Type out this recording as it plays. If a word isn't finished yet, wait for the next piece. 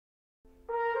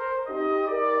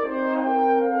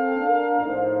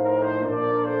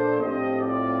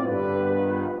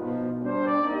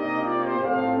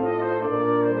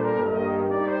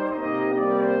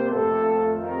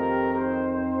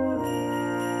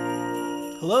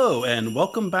Hello, and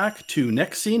welcome back to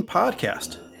Next Scene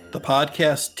Podcast, the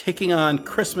podcast taking on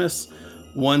Christmas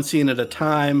one scene at a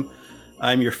time.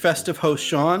 I'm your festive host,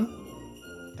 Sean.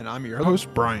 And I'm your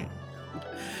host, Brian.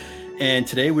 And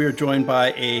today we are joined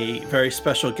by a very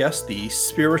special guest, the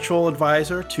spiritual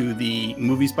advisor to the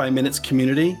Movies by Minutes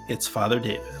community. It's Father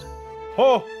David.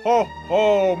 Ho, ho,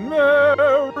 ho,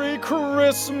 Merry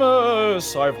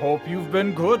Christmas! I hope you've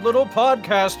been good little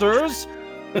podcasters.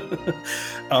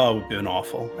 Oh, we've been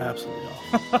awful. Absolutely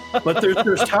awful. But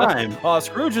there's time.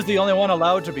 Scrooge is the only one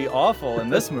allowed to be awful in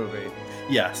this movie.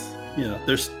 Yes.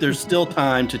 There's still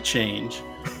time to change.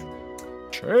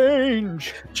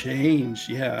 Change,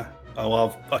 yeah. I'll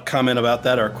have a comment about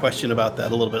that or a question about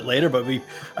that a little bit later, but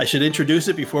I should introduce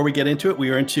it before we get into it.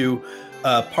 We are into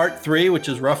part 3, which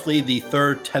is roughly the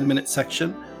third 10-minute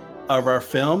section of our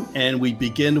film, and we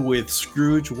begin with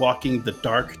Scrooge walking the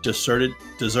dark,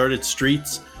 deserted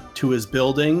streets to his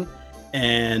building,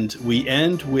 and we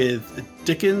end with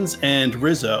Dickens and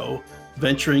Rizzo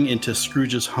venturing into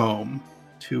Scrooge's home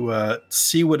to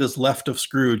see what is left of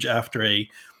Scrooge after a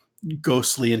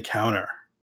ghostly encounter.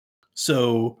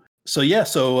 So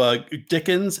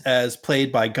Dickens, as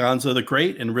played by Gonzo the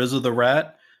Great, and Rizzo the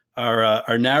Rat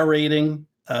are narrating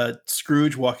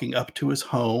Scrooge walking up to his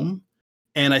home.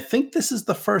 And I think this is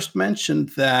the first mention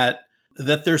that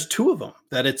there's two of them.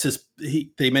 That it's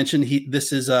they mentioned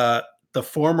this is the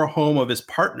former home of his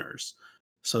partners.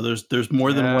 So there's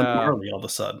more than one Marley all of a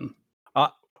sudden.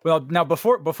 Well, now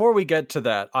before we get to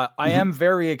that, I am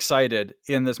very excited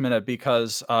in this minute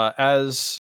because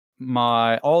as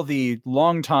all the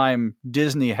longtime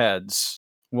Disney heads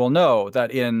will know,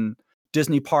 that in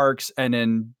Disney parks and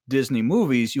in Disney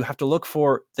movies, you have to look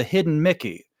for the hidden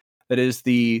Mickey. That is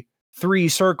the 3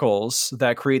 circles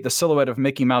that create the silhouette of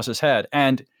Mickey Mouse's head.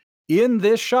 And in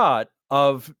this shot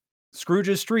of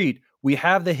Scrooge's street, we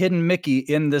have the hidden Mickey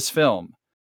in this film.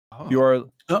 Oh. You're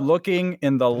looking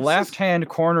in the left-hand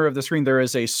corner of the screen. There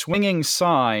is a swinging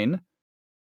sign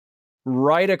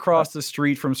right across the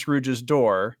street from Scrooge's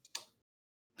door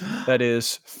that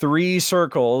is 3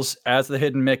 circles as the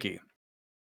hidden Mickey.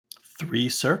 3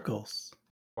 circles.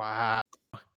 Wow.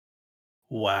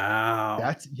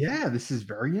 This is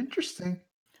very interesting.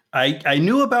 I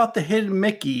knew about the hidden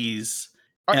Mickeys,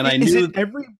 and I knew... Is it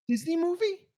every Disney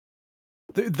movie?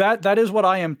 That is what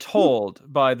I am told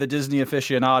by the Disney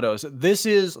aficionados. This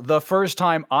is the first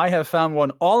time I have found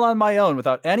one all on my own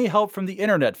without any help from the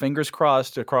internet. Fingers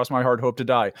crossed, across my heart, hope to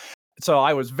die. So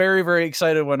I was very, very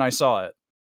excited when I saw it.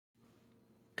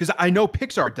 Because I know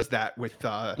Pixar does that with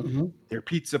their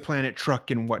Pizza Planet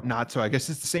truck and whatnot. So I guess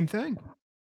it's the same thing.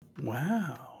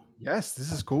 Wow. Yes,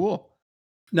 this is cool.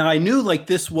 Now, I knew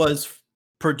this was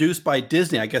produced by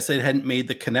Disney. I guess they hadn't made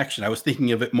the connection. I was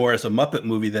thinking of it more as a Muppet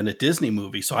movie than a Disney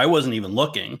movie, so I wasn't even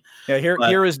looking. Yeah,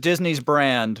 here is Disney's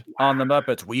brand on the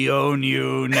Muppets. We own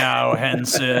you now,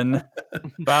 Henson.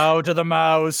 Bow to the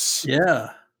mouse.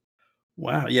 Yeah.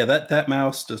 Wow. Yeah, that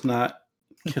mouse does not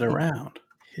kid around.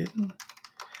 Hidden.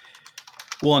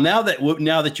 Well, now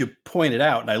that you point it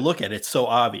out and I look at it, it's so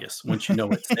obvious once you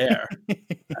know it's there.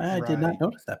 I did not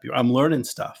notice that before. I'm learning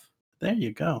stuff. There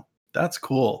you go. That's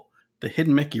cool. The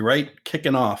hidden Mickey, right?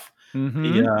 Kicking off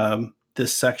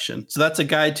this section. So that's a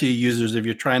guide to users if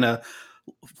you're trying to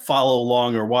follow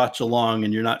along or watch along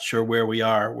and you're not sure where we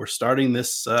are. We're starting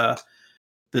this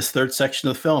third section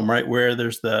of the film, right where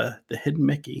there's the hidden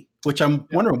Mickey, which I'm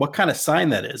wondering what kind of sign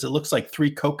that is. It looks like 3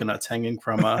 coconuts hanging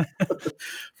from a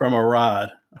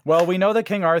rod. Well, we know that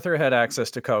King Arthur had access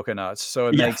to coconuts, so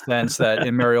it makes sense that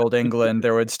in merry old England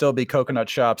there would still be coconut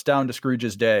shops down to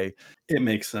Scrooge's day. It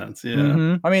makes sense, yeah.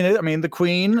 Mm-hmm. I mean, the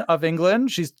Queen of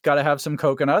England, she's got to have some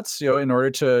coconuts, in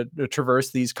order to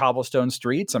traverse these cobblestone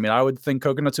streets. I mean, I would think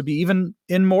coconuts would be even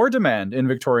in more demand in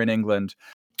Victorian England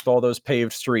with all those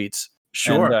paved streets.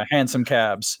 Sure. And handsome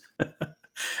cabs.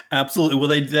 Absolutely. Well,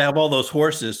 they have all those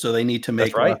horses, so they need to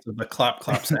make lots of the clop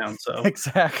sound. So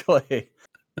exactly.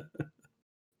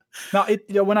 Now,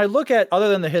 when I look at, other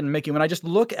than the hidden Mickey, when I just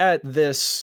look at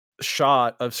this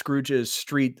shot of Scrooge's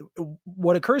street,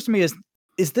 what occurs to me is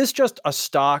this just a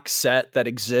stock set that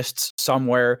exists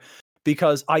somewhere?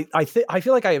 Because I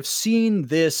feel like I have seen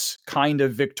this kind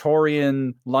of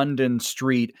Victorian London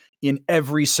street in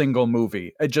every single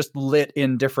movie, just lit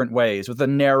in different ways with the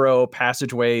narrow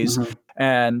passageways. Mm-hmm.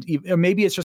 And maybe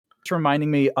it's just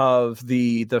reminding me of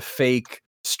the fake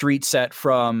street set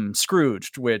from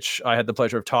Scrooged, which I had the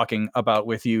pleasure of talking about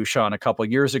with you, Sean, a couple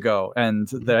years ago. And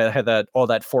that had all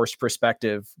that forced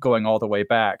perspective going all the way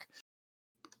back.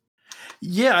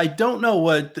 Yeah, I don't know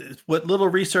what little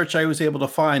research I was able to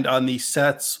find on these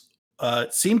sets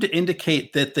seem to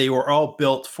indicate that they were all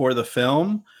built for the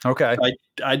film. Okay.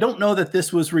 I don't know that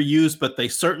this was reused, but they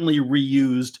certainly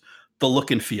reused the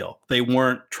look and feel. They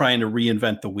weren't trying to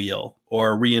reinvent the wheel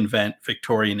or reinvent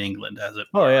Victorian England, as it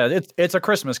were. Oh yeah, it's a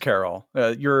Christmas Carol.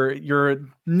 You're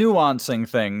nuancing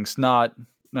things, not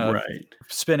Right.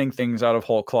 spinning things out of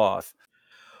whole cloth.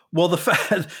 Well, the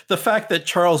fact that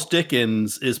Charles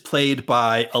Dickens is played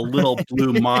by a little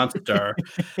blue monster,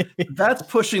 that's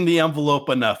pushing the envelope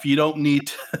enough. You don't need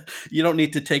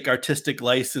to take artistic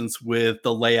license with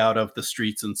the layout of the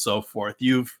streets and so forth.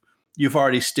 You've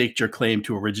already staked your claim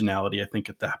to originality, I think,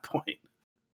 at that point.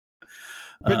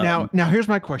 But now here's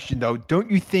my question though. Don't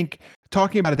you think,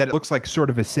 talking about it, that it looks like sort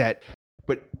of a set,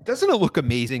 but doesn't it look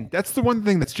amazing? That's the one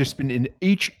thing that's just been in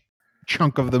each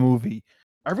chunk of the movie.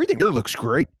 Everything really looks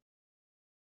great.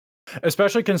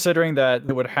 Especially considering that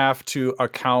it would have to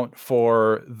account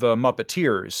for the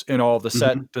Muppeteers in all the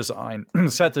set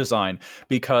design,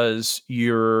 because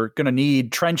you're going to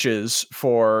need trenches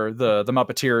for the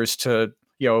Muppeteers to,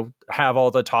 have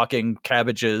all the talking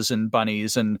cabbages and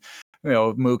bunnies and,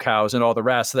 moo cows and all the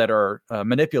rest that are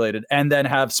manipulated, and then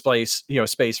have space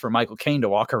for Michael Caine to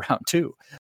walk around too.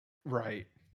 Right.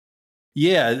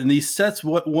 Yeah, and these sets,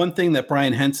 one thing that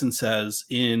Brian Henson says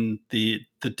in the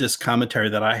disc commentary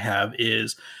that I have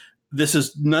is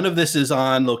none of this is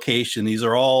on location. These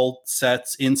are all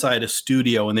sets inside a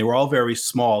studio, and they were all very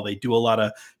small. They do a lot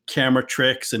of camera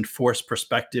tricks and forced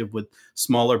perspective with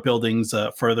smaller buildings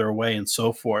further away and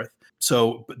so forth.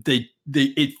 So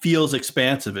it feels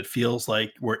expansive. It feels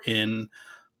like we're in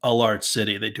a large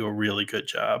city. They do a really good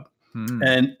job.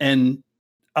 And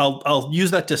I'll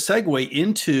use that to segue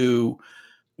into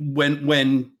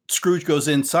when Scrooge goes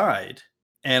inside,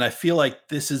 and I feel like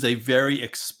this is a very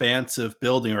expansive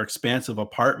building or expansive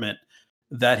apartment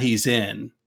that he's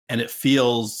in, and it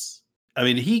feels,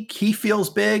 he feels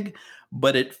big,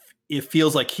 but it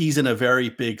feels like he's in a very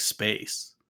big space.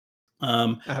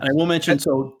 And I will mention,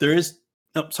 so there is.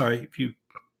 Oh, sorry, if you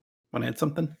want to add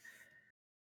something.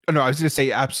 Oh, no, I was going to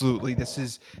say absolutely. This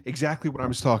is exactly what I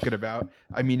was talking about.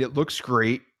 It looks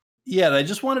great. Yeah, and I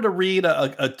just wanted to read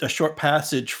a short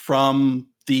passage from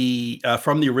the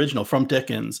original, from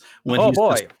Dickens. When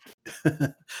we'll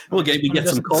get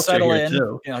some culture here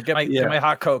too. Get my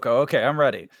hot cocoa. Okay, I'm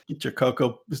ready. Get your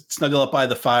cocoa, snuggle up by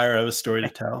the fire. I have a story to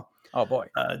tell. Oh boy.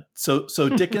 So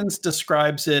Dickens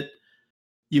describes it.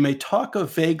 You may talk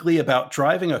vaguely about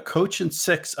driving a coach and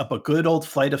six up a good old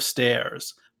flight of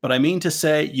stairs, but I mean to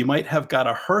say you might have got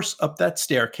a hearse up that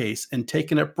staircase and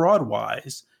taken it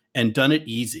broadwise and done it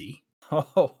easy.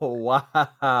 Oh,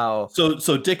 wow.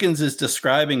 So Dickens is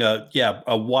describing a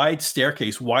wide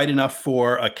staircase, wide enough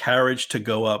for a carriage to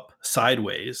go up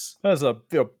sideways. That's a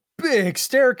big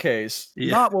staircase.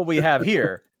 Yeah. Not what we have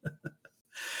here.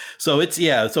 So it's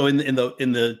so in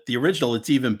the original it's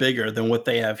even bigger than what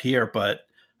they have here, but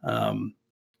and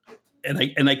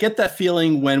I get that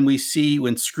feeling when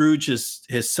Scrooge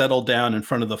has settled down in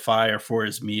front of the fire for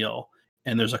his meal.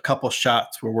 And there's a couple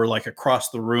shots where we're like across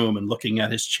the room and looking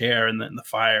at his chair and then the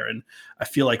fire. And I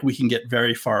feel like we can get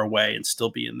very far away and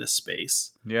still be in this space.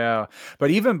 Yeah.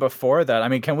 But even before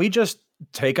that, can we just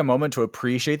take a moment to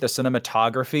appreciate the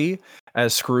cinematography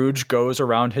as Scrooge goes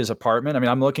around his apartment?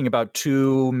 I'm looking about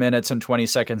 2 minutes and 20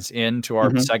 seconds into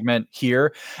our segment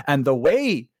here. And the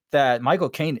way that Michael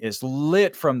Caine is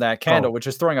lit from that candle, which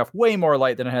is throwing off way more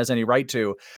light than it has any right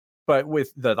to, but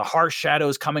with the harsh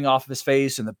shadows coming off of his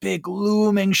face and the big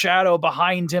looming shadow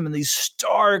behind him and these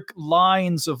stark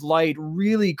lines of light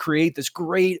really create this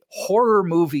great horror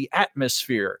movie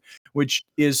atmosphere, which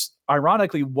is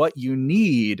ironically what you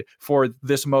need for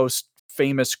this most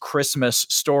famous Christmas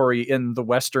story in the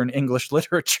Western English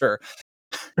literature.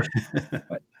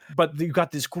 But you've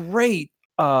got this great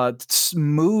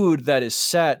mood that is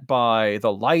set by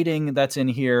the lighting that's in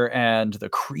here and the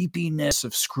creepiness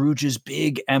of Scrooge's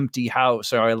big empty house.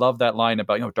 So I love that line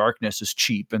about, darkness is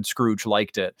cheap, and Scrooge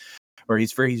liked it. Where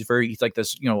he's like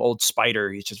this, old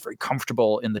spider. He's just very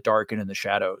comfortable in the dark and in the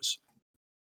shadows.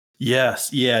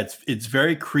 Yes. Yeah. It's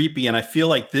very creepy. And I feel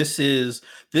like this is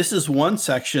one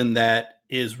section that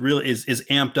is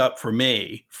amped up for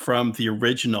me from the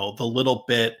original, the little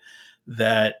bit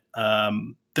that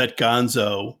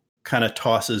Gonzo kind of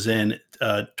tosses in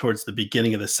towards the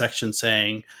beginning of the section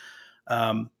saying,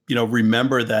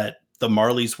 remember that the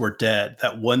Marleys were dead.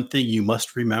 That one thing you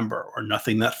must remember, or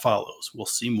nothing that follows will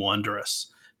seem wondrous.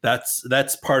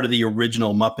 That's part of the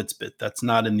original Muppets bit. That's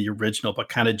not in the original, but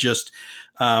kind of just,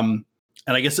 and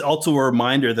I guess also a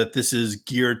reminder that this is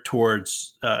geared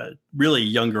towards really a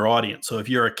younger audience. So if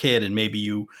you're a kid and maybe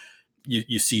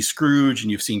you see Scrooge and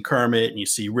you've seen Kermit and you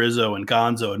see Rizzo and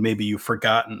Gonzo, and maybe you've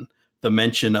forgotten the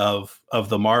mention of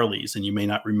the Marleys, and you may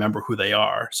not remember who they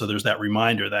are. So there's that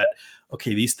reminder that,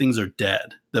 okay, these things are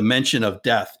dead. The mention of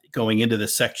death going into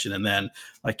this section, and then,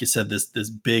 like you said, this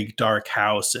big dark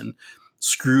house, and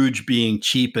Scrooge, being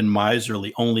cheap and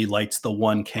miserly, only lights the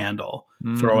one candle,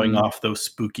 throwing off those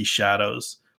spooky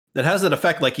shadows. That has that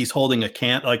effect, like he's holding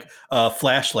a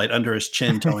flashlight under his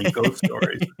chin, telling ghost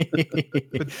stories.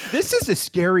 But this is a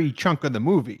scary chunk of the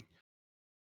movie.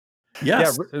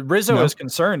 Yes. Yeah, Rizzo is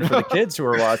concerned for the kids who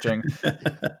are watching.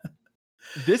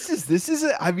 This is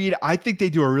I mean, I think they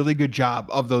do a really good job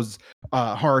of those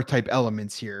horror type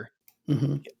elements here.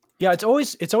 Mm-hmm. Yeah, it's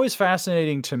always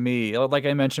fascinating to me. Like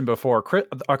I mentioned before,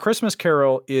 A Christmas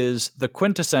Carol is the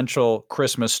quintessential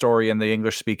Christmas story in the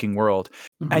English-speaking world,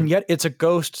 and yet it's a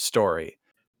ghost story.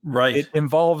 Right. It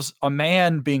involves a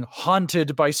man being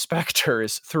haunted by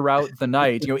specters throughout the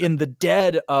night, in the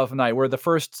dead of night, where the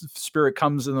first spirit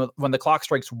comes when the clock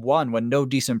strikes 1, when no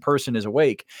decent person is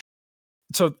awake.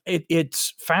 So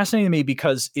it's fascinating to me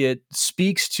because it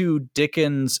speaks to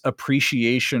Dickens'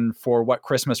 appreciation for what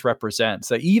Christmas represents.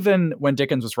 That even when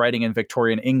Dickens was writing in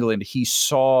Victorian England, he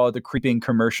saw the creeping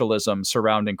commercialism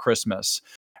surrounding Christmas,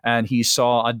 and he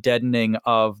saw a deadening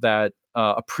of that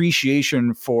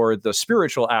appreciation for the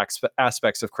spiritual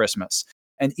aspects of Christmas.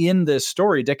 And in this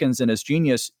story, Dickens, in his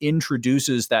genius,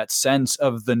 introduces that sense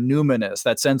of the numinous,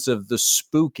 that sense of the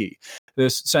spooky,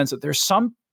 this sense that there's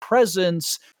some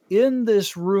presence in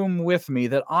this room with me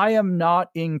that I am not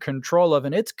in control of,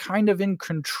 and it's kind of in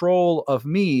control of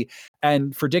me.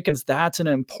 And for Dickens, that's an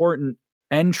important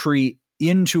entry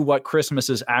into what Christmas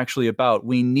is actually about.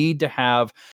 We need to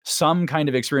have some kind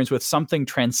of experience with something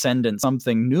transcendent,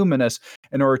 something numinous,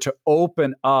 in order to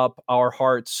open up our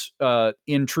hearts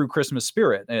in true Christmas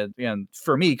spirit. And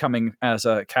for me, coming as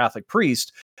a Catholic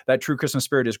priest, that true Christmas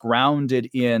spirit is grounded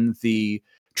in the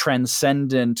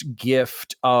transcendent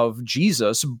gift of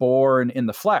Jesus born in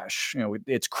the flesh.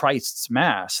 It's Christ's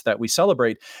Mass that we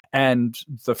celebrate. And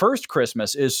the first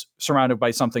Christmas is surrounded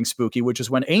by something spooky, which is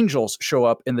when angels show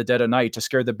up in the dead of night to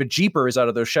scare the bejeepers out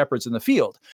of those shepherds in the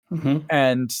field.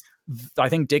 And I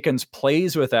think Dickens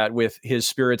plays with that with his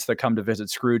spirits that come to visit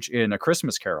Scrooge in A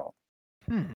Christmas Carol.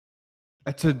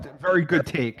 That's a very good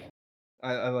take.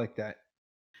 I like that.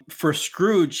 For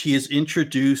Scrooge, he is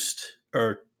introduced,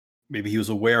 or maybe he was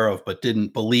aware of but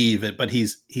didn't believe it, but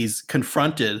he's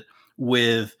confronted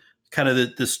with kind of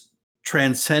this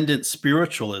transcendent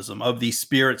spiritualism of these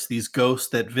spirits, these ghosts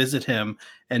that visit him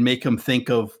and make him think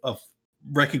of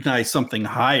recognize something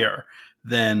higher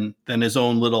than his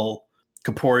own little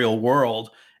corporeal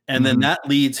world. And then that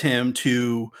leads him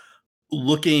to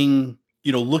looking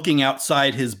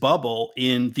outside his bubble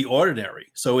in the ordinary.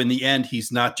 So in the end, he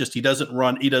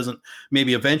doesn't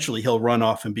maybe eventually he'll run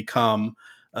off and become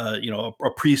a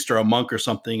priest or a monk or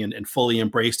something, and fully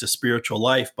embraced a spiritual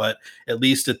life. But at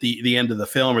least at the end of the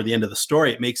film, or the end of the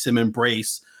story, it makes him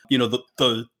embrace,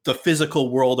 the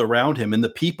physical world around him and the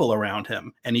people around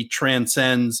him. And he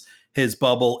transcends his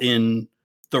bubble in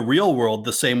the real world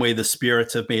the same way the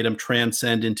spirits have made him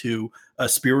transcend into a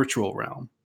spiritual realm.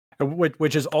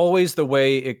 Which is always the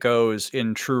way it goes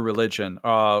in true religion,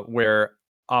 where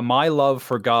my love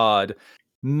for God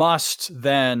must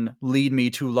then lead me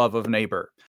to love of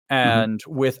neighbor. And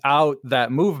without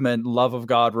that movement, love of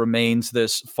God remains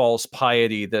this false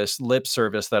piety, this lip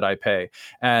service that I pay.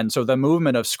 And so the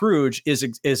movement of Scrooge is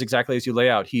exactly as you lay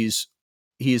out. His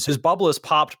bubble is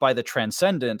popped by the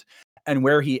transcendent, and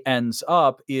where he ends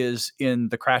up is in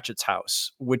the Cratchit's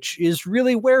house, which is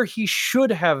really where he should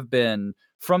have been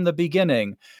from the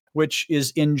beginning, which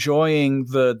is enjoying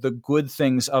the good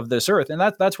things of this earth. And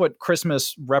that's what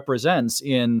Christmas represents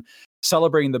in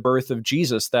celebrating the birth of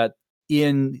Jesus, that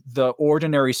in the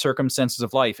ordinary circumstances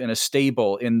of life, in a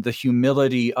stable, in the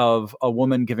humility of a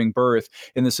woman giving birth,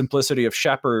 in the simplicity of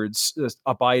shepherds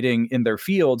abiding in their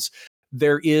fields,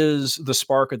 there is the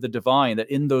spark of the divine, that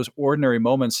in those ordinary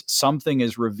moments, something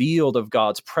is revealed of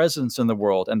God's presence in the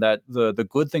world, and that the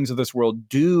good things of this world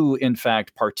do, in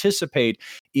fact, participate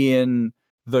in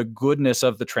the goodness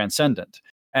of the transcendent.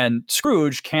 And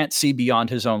Scrooge can't see beyond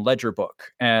his own ledger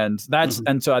book. And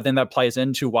and so I think that plays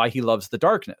into why he loves the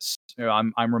darkness.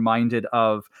 I'm reminded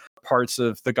of parts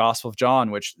of the Gospel of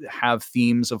John, which have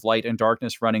themes of light and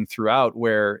darkness running throughout,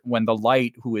 where when the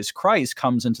light, who is Christ,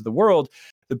 comes into the world,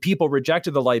 the people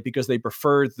rejected the light because they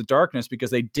preferred the darkness,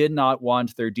 because they did not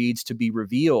want their deeds to be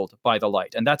revealed by the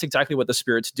light. And that's exactly what the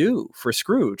spirits do for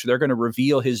Scrooge. They're going to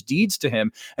reveal his deeds to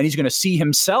him, and he's going to see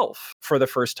himself for the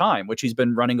first time, which he's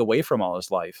been running away from all his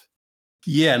life.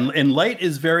 Yeah, and light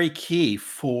is very key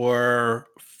for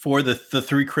the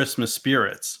three Christmas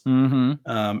spirits, in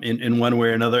one way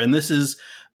or another. And this is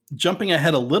jumping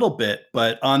ahead a little bit,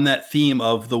 but on that theme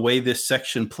of the way this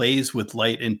section plays with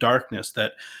light and darkness,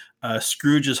 that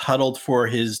Scrooge is huddled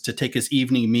to take his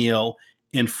evening meal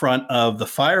in front of the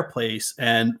fireplace,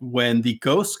 and when the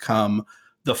ghosts come,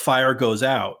 the fire goes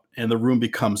out and the room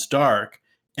becomes dark,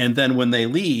 and then when they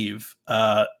leave,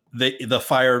 the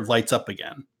fire lights up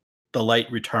again. The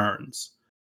light returns,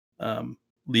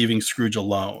 leaving Scrooge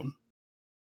alone.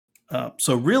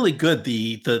 So really good.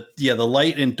 The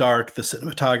light and dark, the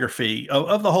cinematography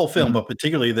of the whole film, but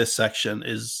particularly this section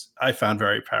I found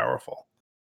very powerful.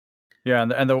 Yeah,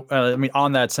 and I mean,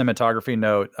 on that cinematography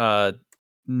note,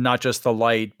 not just the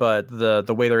light, but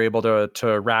the way they're able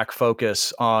to rack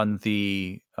focus on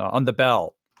the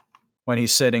bell when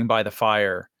he's sitting by the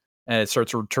fire, and it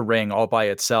starts to ring all by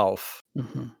itself.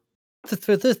 Mm-hmm.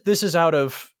 This is out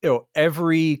of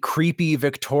every creepy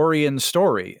Victorian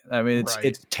story. I mean,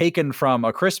 it's taken from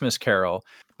A Christmas Carol,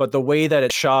 but the way that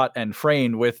it's shot and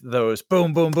framed with those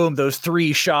boom, boom, boom, those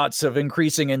 3 shots of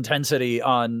increasing intensity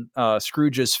on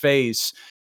Scrooge's face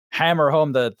hammer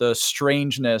home the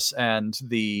strangeness and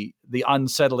the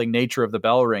unsettling nature of the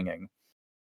bell ringing.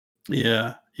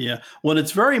 Yeah. Well,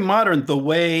 it's very modern. The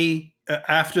way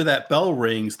after that bell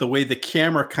rings, the way the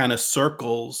camera kind of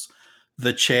circles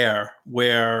the chair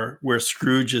where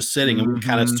Scrooge is sitting, and we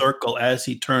kind of circle as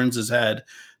he turns his head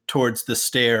towards the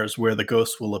stairs where the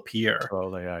ghost will appear.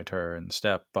 Slowly I turn,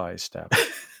 step by step.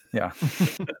 Yeah.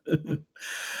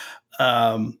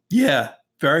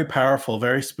 Very powerful,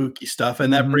 very spooky stuff.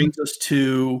 And that brings us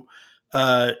to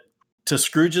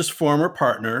Scrooge's former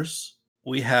partners.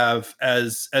 We have,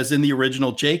 as in the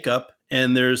original, Jacob,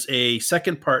 and there's a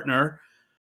second partner,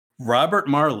 Robert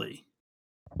Marley.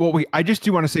 Well, I just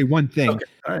do want to say one thing. Okay.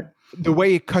 All right. The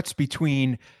way it cuts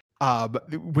between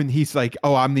when he's like,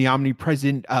 "Oh, I'm the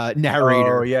omnipresent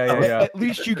narrator." Oh, yeah. At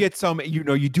least you get some,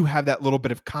 you do have that little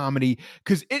bit of comedy,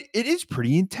 because it is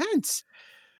pretty intense.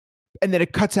 And then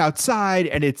it cuts outside,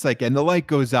 and it's like, and the light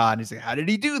goes on. He's like, "How did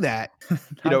he do that?"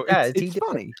 It's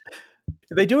funny.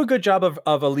 They do a good job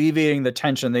of alleviating the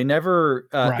tension. They never.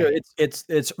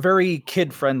 It's very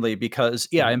kid friendly because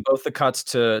in both the cuts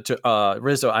to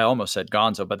Rizzo, I almost said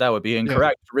Gonzo, but that would be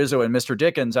incorrect. Yeah. Rizzo and Mr.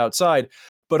 Dickens outside,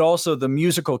 but also the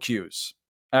musical cues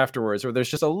afterwards, where there's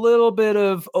just a little bit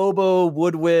of oboe,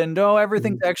 woodwind. Oh,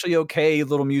 everything's actually okay.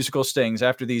 Little musical stings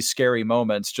after these scary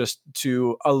moments, just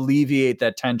to alleviate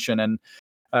that tension and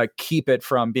keep it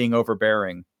from being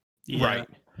overbearing. Yeah. Right.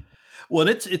 Well,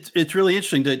 it's really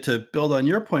interesting to build on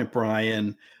your point,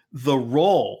 Brian. The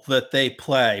role that they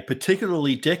play,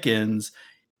 particularly Dickens,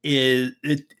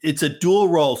 it's a dual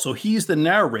role. So he's the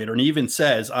narrator, and he even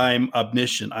says, "I'm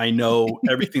omniscient. I know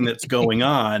everything that's going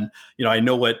on. I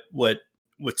know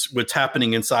what's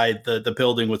happening inside the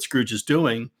building, what Scrooge is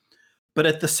doing." But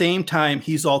at the same time,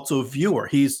 he's also a viewer.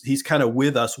 He's kind of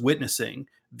with us, witnessing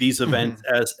these events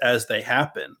as they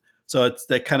happen. So it's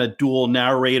that kind of dual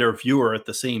narrator viewer at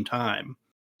the same time.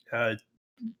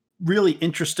 Really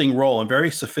interesting role and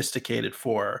very sophisticated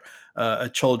for a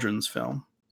children's film.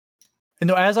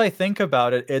 As I think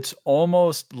about it, it's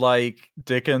almost like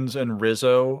Dickens and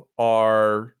Rizzo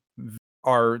are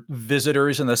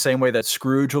visitors in the same way that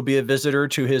Scrooge will be a visitor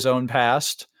to his own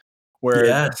past,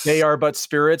 where they are but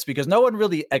spirits, because no one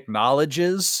really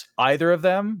acknowledges either of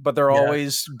them, but they're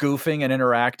always goofing and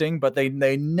interacting, but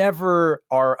they never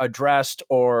are addressed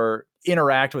or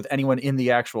interact with anyone in the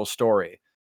actual story.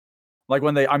 Like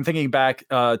when I'm thinking back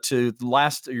to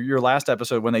your last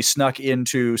episode, when they snuck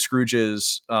into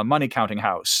Scrooge's money counting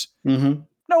house. Mm-hmm.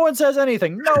 No one says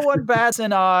anything. No one bats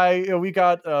an eye. We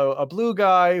got a blue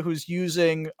guy who's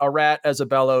using a rat as a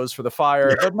bellows for the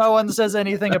fire, but no one says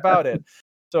anything about it.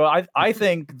 So I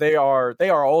think they are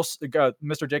also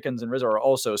Mr. Dickens and Rizzo are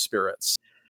also spirits.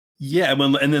 Yeah,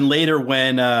 and then later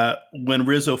when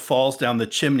Rizzo falls down the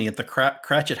chimney at the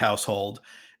Cratchit household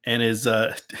and is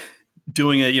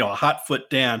doing a hot foot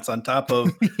dance on top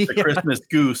of the Christmas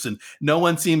goose, and no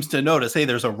one seems to notice. Hey,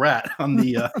 there's a rat on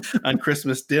the on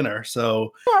Christmas dinner.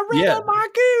 So on my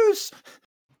goose.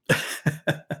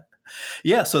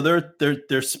 Yeah, so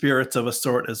they're spirits of a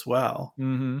sort as well.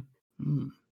 Mm-hmm.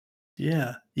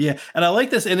 Yeah, and I like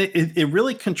this, and it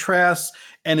really contrasts,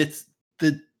 and it's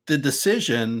the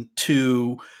decision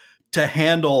to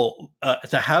handle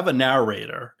to have a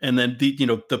narrator, and then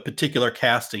the particular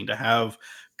casting to have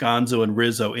Gonzo and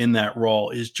Rizzo in that role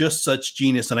is just such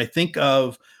genius. And I think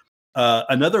of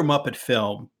another Muppet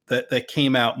film that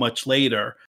came out much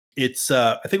later. It's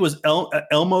I think it was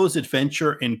Elmo's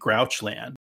Adventure in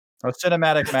Grouchland. A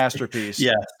cinematic masterpiece.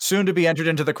 Yeah, soon to be entered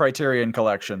into the Criterion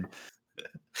Collection.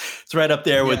 It's right up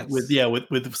there Yes.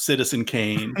 with Citizen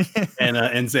Kane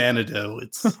and Xanadu.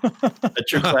 It's a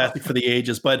true classic for the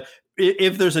ages. But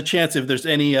if there's a chance, if there's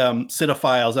any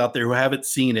cinephiles out there who haven't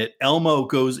seen it, Elmo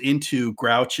goes into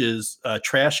Grouch's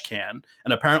trash can,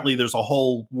 and apparently there's a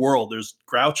whole world. There's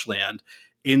Grouchland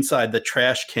inside the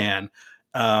trash can,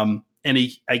 and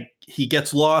he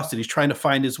gets lost and he's trying to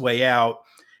find his way out.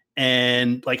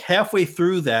 And like halfway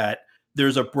through that,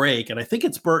 there's a break, and I think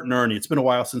it's Bert and Ernie. It's been a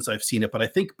while since I've seen it, but I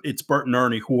think it's Bert and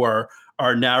Ernie who are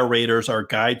our narrators, our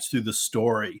guides through the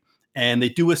story. And they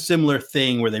do a similar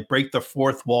thing where they break the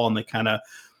fourth wall and they kind of,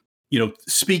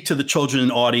 speak to the children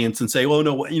and audience and say, "Oh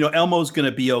no, Elmo's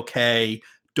going to be okay.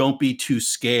 Don't be too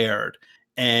scared."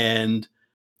 And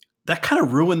that kind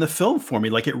of ruined the film for me.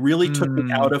 Like it really took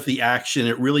me out of the action.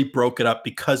 It really broke it up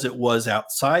because it was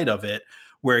outside of it.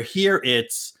 Where here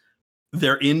it's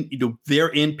they're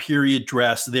in period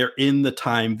dress, they're in the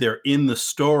time, they're in the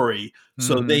story.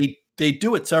 So they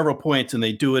do it several points, and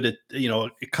they do it at a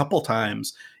couple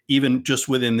times, even just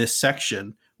within this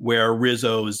section where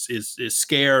Rizzo is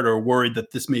scared or worried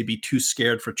that this may be too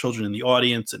scared for children in the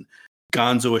audience, and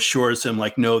Gonzo assures him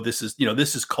like, no, this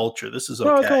is culture, this is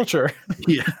okay. Culture.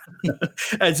 Yeah.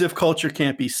 As if culture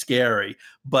can't be scary.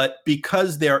 But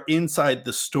because they're inside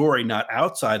the story, not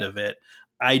outside of it,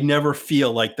 I never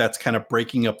feel like that's kind of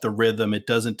breaking up the rhythm. It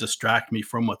doesn't distract me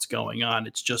from what's going on.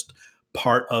 It's just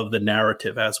part of the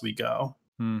narrative as we go.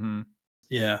 Mm-hmm.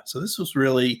 Yeah. So this was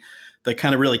really, that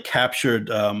kind of really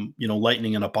captured,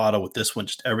 lightning in a bottle with this one.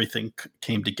 Just everything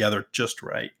came together just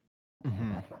right.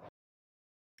 Mm-hmm.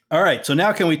 All right. So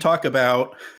now can we talk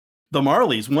about the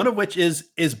Marleys, one of which is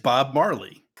Bob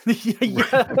Marley.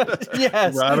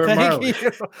 Yes, Robert Marley.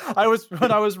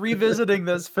 When I was revisiting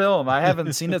this film, I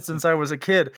haven't seen it since I was a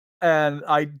kid, and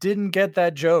I didn't get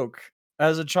that joke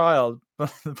as a child.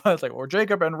 But it's like, or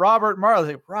Jacob and Robert Marley.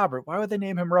 Like, Robert, why would they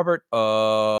name him Robert?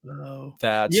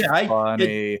 That's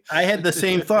funny. I had the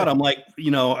same thought. I'm like,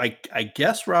 I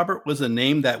guess Robert was a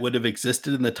name that would have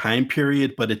existed in the time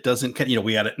period, but it doesn't.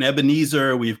 We got an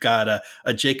Ebenezer, we've got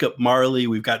a Jacob Marley,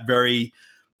 we've got very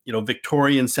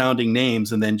Victorian sounding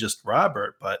names, and then just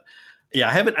Robert. But yeah,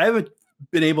 I haven't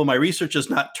been able, my research has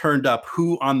not turned up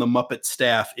who on the Muppet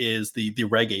staff is the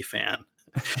reggae fan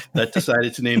that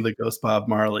decided to name the ghost Bob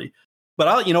Marley. But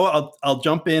I'll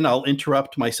jump in, I'll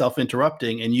interrupt myself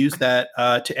interrupting and use that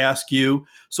to ask you,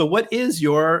 so what is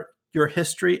your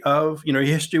history of, your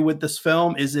history with this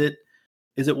film? Is it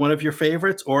one of your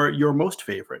favorites or your most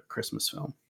favorite Christmas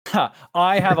film?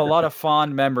 I have a lot of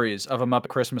fond memories of A Muppet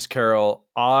Christmas Carol.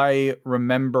 I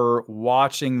remember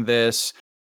watching this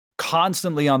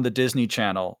constantly on the Disney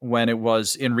Channel when it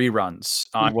was in reruns.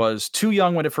 I was too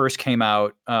young when it first came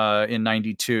out in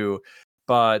 92,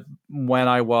 but when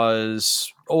I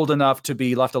was old enough to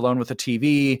be left alone with the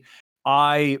TV,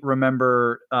 I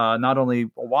remember not only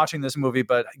watching this movie,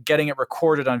 but getting it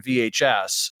recorded on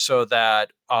VHS so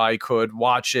that I could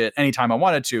watch it anytime I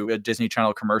wanted to at Disney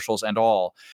Channel commercials and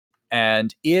all.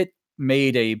 And it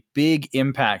made a big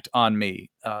impact on me.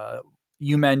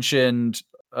 You mentioned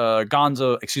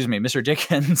Mr.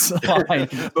 Dickens' line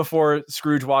before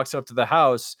Scrooge walks up to the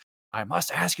house. I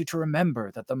must ask you to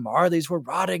remember that the Marleys were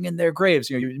rotting in their graves.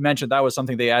 You mentioned that was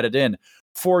something they added in.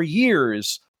 For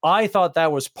years, I thought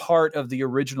that was part of the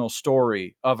original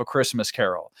story of A Christmas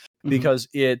Carol because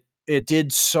it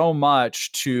did so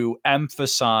much to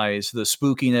emphasize the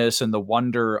spookiness and the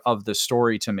wonder of the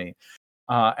story to me.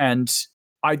 And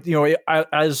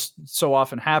as so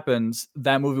often happens,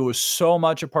 that movie was so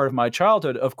much a part of my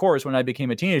childhood. Of course, when I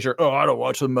became a teenager, I don't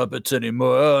watch the Muppets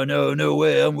anymore. Oh, no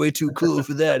way. I'm way too cool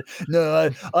for that. No, I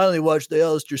only watch the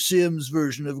Alistair Sims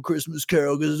version of A Christmas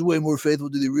Carol because it's way more faithful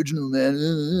to the original,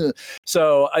 man.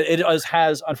 So it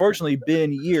has unfortunately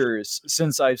been years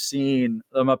since I've seen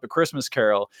the Muppet Christmas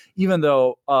Carol, even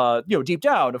though, deep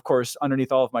down, of course,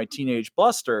 underneath all of my teenage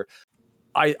bluster,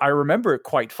 I remember it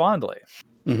quite fondly.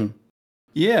 Mm-hmm.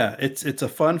 Yeah, it's a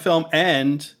fun film,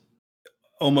 and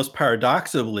almost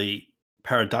paradoxically,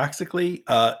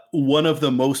 one of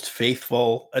the most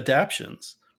faithful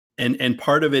adaptions. And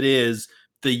part of it is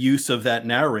the use of that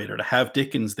narrator, to have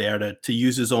Dickens there to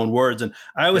use his own words. And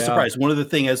I was surprised. One of the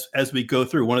things as we go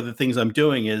through, one of the things I'm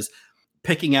doing is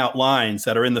picking out lines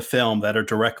that are in the film that are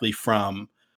directly from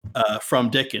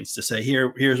Dickens to say,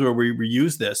 here's where we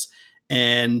reuse this.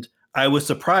 And I was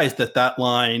surprised that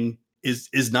line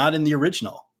is not in the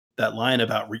original. That line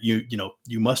about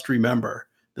you must remember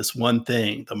this one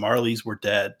thing: the Marleys were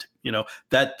dead.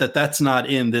 That's not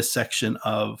in this section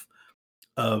of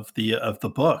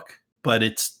the book. But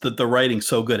it's the writing's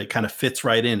so good, it kind of fits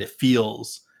right in. It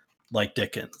feels like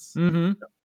Dickens. Mm-hmm.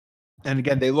 And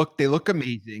again, they look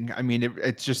amazing. I mean,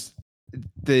 it's just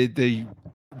the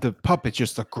puppets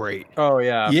just look great. Oh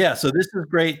yeah. Yeah, so this is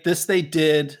great. This they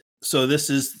did. So this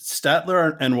is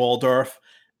Statler and Waldorf.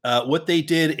 What they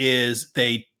did is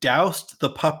they doused the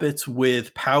puppets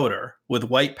with powder, with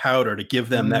white powder, to give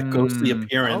them that ghostly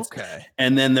appearance. Okay.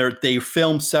 And then they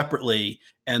filmed separately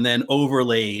and then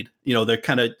overlaid. They're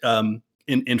kind of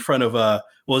in front of it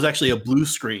was actually a blue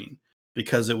screen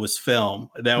because it was film.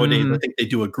 Nowadays, I think they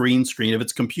do a green screen. If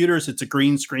it's computers, it's a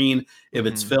green screen. If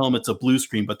it's film, it's a blue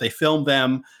screen. But they filmed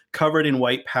them covered in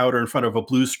white powder in front of a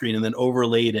blue screen and then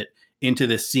overlaid it into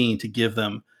this scene to give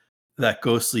them that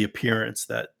ghostly appearance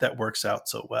that works out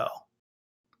so well.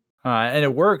 And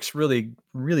it works really,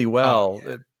 really well. Oh,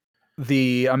 yeah.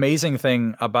 The amazing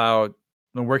thing about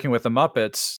working with the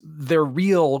Muppets, they're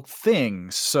real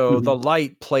things. So the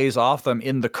light plays off them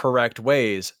in the correct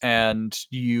ways. And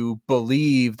you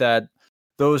believe that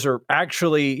those are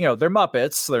actually, they're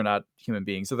Muppets. They're not human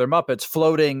beings. So they're Muppets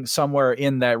floating somewhere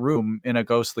in that room in a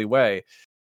ghostly way.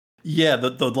 Yeah,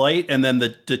 the light and then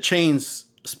the chains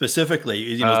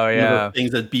specifically, one of the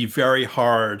things that'd be very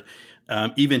hard,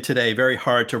 even today, very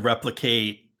hard to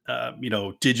replicate,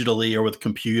 digitally or with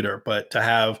computer, but to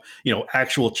have,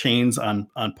 actual chains on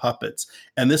puppets.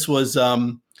 And this was,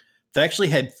 they actually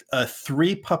had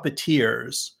 3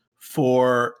 puppeteers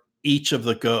for each of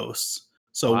the ghosts.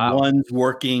 So one's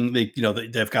working,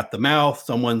 they've got the mouth,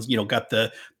 someone's, got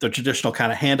the traditional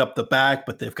kind of hand up the back,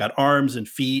 but they've got arms and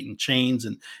feet and chains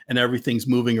and everything's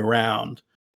moving around.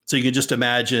 So you can just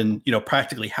imagine,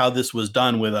 practically how this was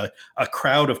done with a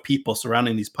crowd of people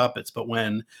surrounding these puppets. But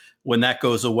when that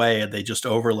goes away and they just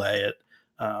overlay it,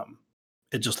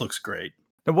 it just looks great.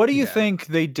 Now, what do you think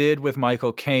they did with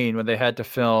Michael Caine when they had to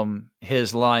film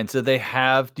his lines? Do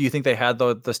you think they had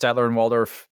the Statler and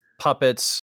Waldorf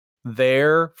puppets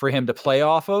there for him to play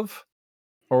off of?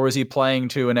 Or was he playing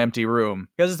to an empty room?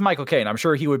 Because it's Michael Caine. I'm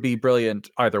sure he would be brilliant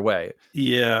either way.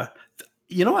 Yeah.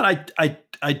 You know what?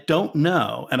 I don't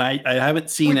know. And I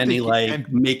haven't seen any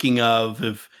making of,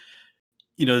 if,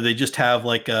 they just have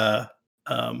like a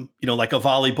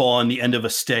volleyball on the end of a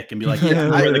stick and be like,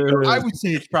 I would say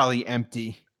it's probably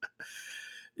empty.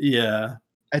 Yeah.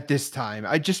 At this time,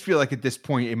 I just feel like at this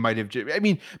point it might have. I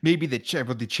mean, maybe the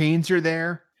chains are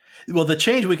there. Well, the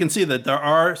change, we can see that there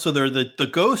are. So the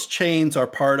ghost chains are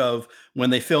part of when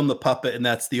they film the puppet, and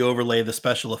that's the overlay, the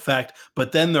special effect.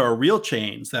 But then there are real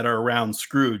chains that are around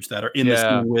Scrooge that are in the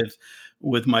scene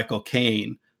with Michael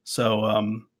Caine. So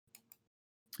I'm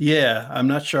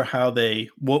not sure how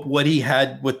what he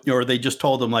had with, or they just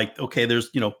told him like, okay,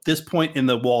 there's this point in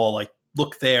the wall, like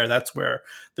look there, that's where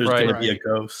there's going to be a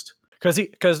ghost.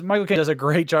 Because Michael Caine does a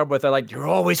great job with that, like, you're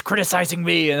always criticizing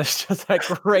me, and it's just that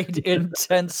great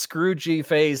intense Scroogey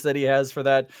face that he has for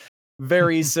that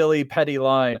very silly petty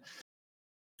line.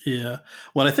 Yeah,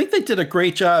 well, I think they did a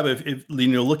great job of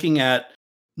looking at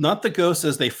not the ghosts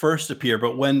as they first appear,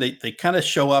 but when they kind of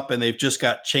show up and they've just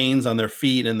got chains on their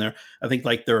feet and I think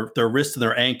like their wrists and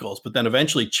their ankles, but then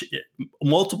eventually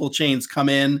multiple chains come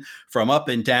in from up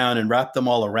and down and wrap them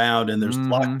all around, and there's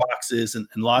lock boxes and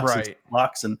locks and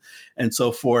locks and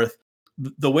so forth.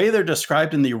 The way they're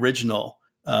described in the original,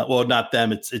 well, not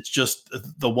them, it's just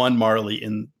the one Marley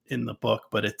in the book,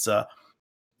 but it's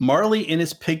Marley in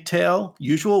his pigtail,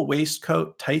 usual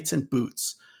waistcoat, tights, and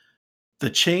boots. The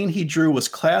chain he drew was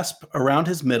clasped around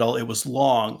his middle. It was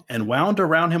long and wound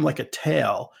around him like a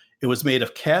tail. It was made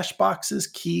of cash boxes,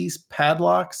 keys,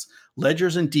 padlocks,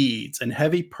 ledgers and deeds, and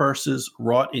heavy purses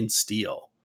wrought in steel.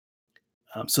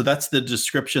 So that's the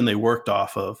description they worked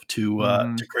off of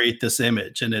to create this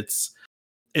image, and it's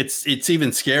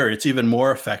even scary. It's even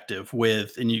more effective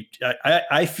with, and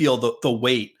I feel the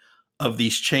weight of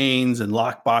these chains and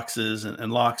lock boxes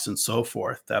and locks and so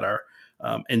forth that are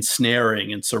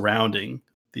ensnaring and surrounding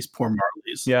these poor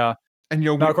Marleys. Yeah. And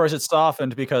now, of course, it's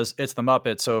softened because it's the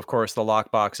Muppets, so of course the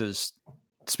lock boxes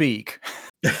speak.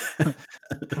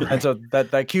 And so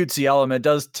that cutesy element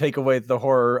does take away the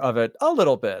horror of it a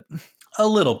little bit. A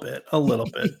little bit.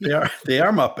 They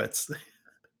are Muppets.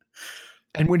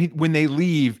 And when they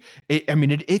leave,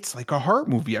 it's like a horror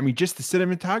movie. I mean, just the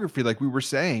cinematography, like we were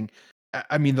saying.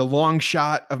 I mean, the long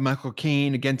shot of Michael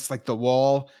Caine against like the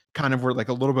wall, kind of where like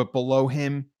a little bit below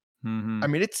him. I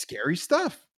mean, it's scary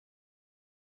stuff.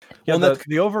 Yeah,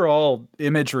 the overall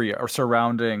imagery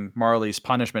surrounding Marley's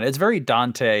punishment, it's very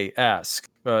Dante-esque.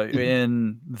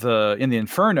 In the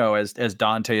Inferno, as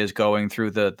Dante is going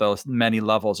through the many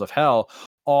levels of hell,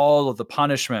 all of the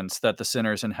punishments that the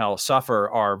sinners in hell suffer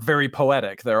are very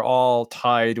poetic. They're all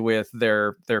tied with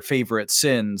their favorite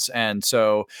sins, and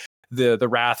so the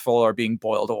wrathful are being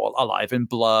boiled alive in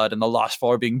blood, and the lustful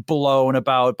are being blown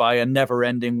about by a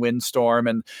never-ending windstorm,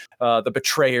 and the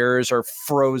betrayers are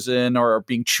frozen or are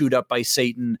being chewed up by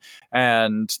Satan.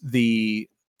 And the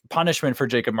punishment for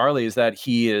Jacob Marley is that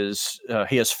he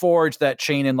has forged that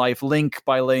chain in life link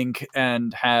by link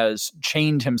and has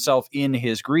chained himself in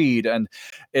his greed. And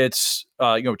it's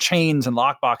chains and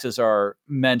lockboxes are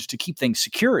meant to keep things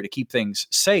secure, to keep things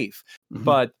safe. Mm-hmm.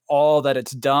 But all that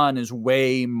it's done is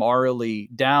weigh Marley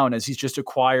down as he's just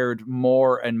acquired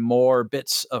more and more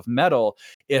bits of metal.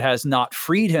 It has not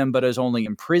freed him, but has only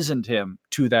imprisoned him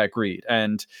to that greed.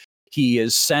 And he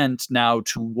is sent now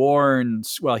to warn,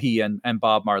 well, he and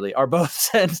Bob Marley are both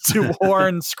sent to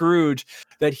warn Scrooge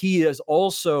that he is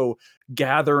also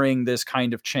gathering this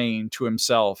kind of chain to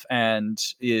himself and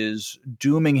is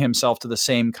dooming himself to the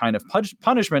same kind of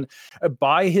punishment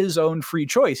by his own free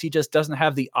choice. He just doesn't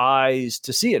have the eyes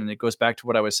to see it. And it goes back to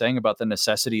what I was saying about the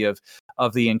necessity of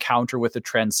the encounter with the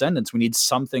transcendence. We need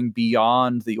something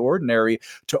beyond the ordinary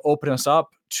to open us up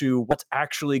to what's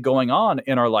actually going on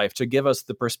in our life, to give us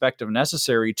the perspective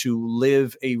necessary to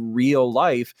live a real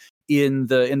life in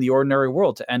the ordinary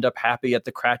world, to end up happy at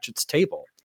the Cratchit's table.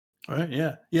 All right.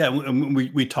 Yeah. Yeah.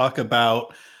 We talk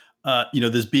about,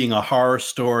 this being a horror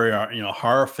story or,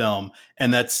 horror film.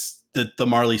 And that's the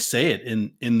Marleys say it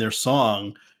in their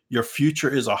song. Your future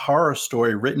is a horror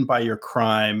story written by your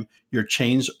crime. Your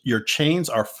chains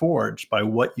are forged by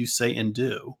what you say and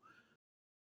do.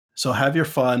 So have your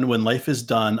fun. When life is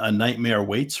done, a nightmare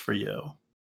waits for you.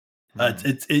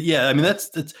 Yeah. I mean,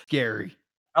 that's scary.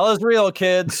 Hell is real,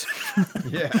 kids.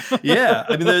 Yeah. Yeah.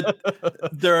 I mean,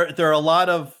 there are a lot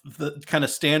of the kind of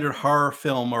standard horror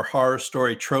film or horror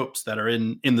story tropes that are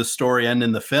in the story and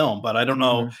in the film, but I don't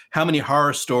know how many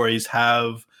horror stories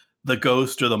have the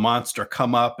ghost or the monster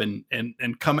come up and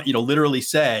come, literally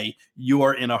say, you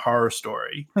are in a horror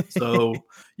story. So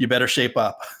you better shape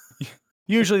up.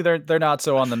 Usually they're not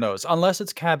so on the nose, unless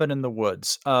it's Cabin in the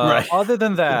Woods. Right. Other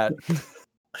than that,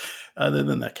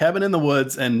 Cabin in the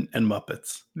Woods and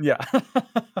Muppets. Yeah.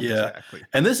 Yeah. Exactly.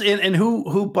 And this and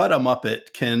who but a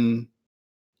Muppet can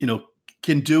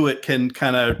do it, can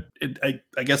kind of,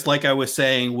 I guess, like I was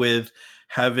saying, with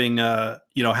having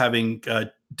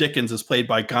Dickens is played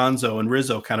by Gonzo and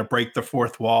Rizzo kind of break the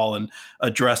fourth wall and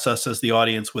address us as the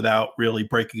audience without really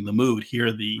breaking the mood.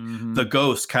 Here the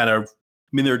ghost kind of,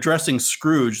 I mean, they're addressing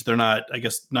Scrooge. They're not, I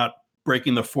guess, not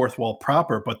breaking the fourth wall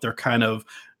proper, but they're kind of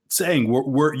saying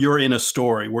you're in a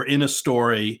story. We're in a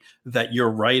story that you're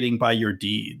writing by your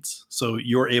deeds. So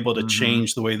you're able to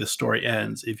change the way the story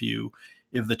ends if you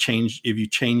change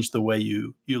the way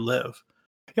you live.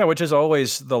 Yeah, which is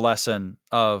always the lesson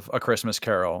of A Christmas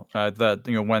Carol. That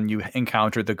when you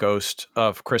encounter the ghost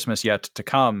of Christmas yet to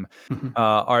come,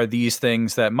 are these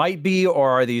things that might be, or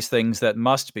are these things that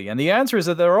must be? And the answer is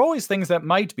that there are always things that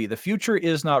might be. The future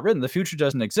is not written. The future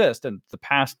doesn't exist, and the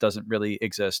past doesn't really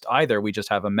exist either. We just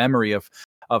have a memory of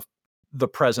the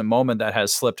present moment that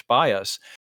has slipped by us,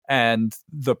 and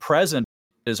the present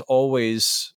is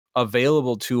always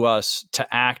available to us to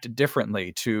act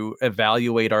differently, to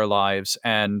evaluate our lives,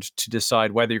 and to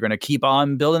decide whether you're going to keep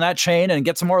on building that chain and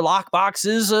get some more lock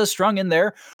boxes strung in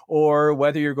there, or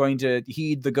whether you're going to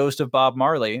heed the ghost of Bob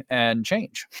Marley and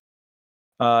change.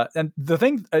 And the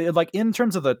thing, like in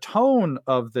terms of the tone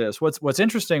of this, what's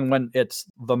interesting when it's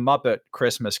the Muppet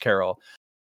Christmas Carol,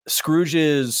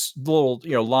 Scrooge's little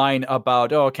line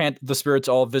about, oh, can't the spirits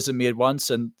all visit me at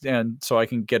once and so I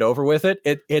can get over with it,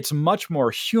 it's much more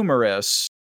humorous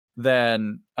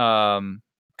than kind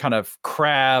of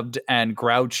crabbed and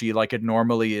grouchy like it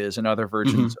normally is in other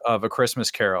versions of A Christmas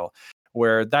Carol,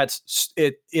 where that's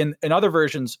it. In other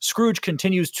versions, Scrooge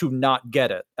continues to not get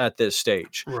it at this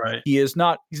stage. Right. He's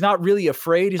not really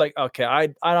afraid. He's like, okay, I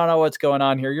don't know what's going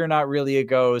on here. You're not really a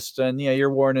ghost, and yeah,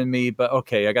 you're warning me, but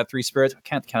okay, I got 3 spirits.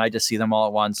 Can I just see them all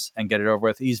at once and get it over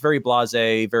with? He's very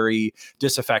blasé, very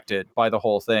disaffected by the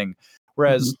whole thing.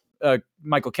 Whereas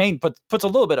Michael Caine puts a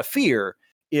little bit of fear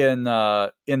in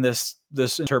this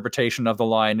interpretation of the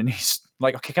line, and he's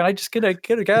like, okay, can I just get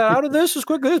out of this as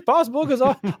quickly as possible, because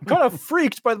I'm kind of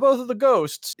freaked by both of the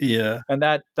ghosts. Yeah, and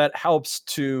that helps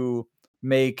to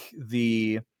make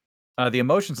the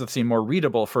emotions of the scene more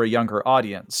readable for a younger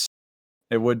audience.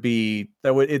 The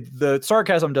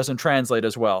sarcasm doesn't translate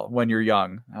as well when you're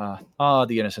young.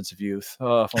 The innocence of youth.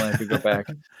 Oh, if only I could go back.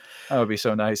 That would be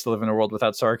so nice to live in a world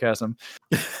without sarcasm.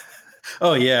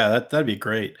 Oh yeah, that'd be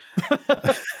great.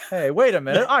 Hey, wait a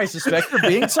minute! I suspect you're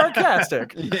being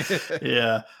sarcastic.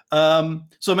 Yeah.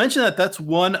 So mention that's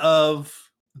one of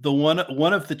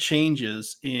the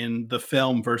changes in the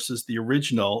film versus the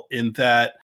original, in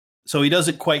that, so he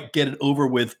doesn't quite get it over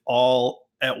with all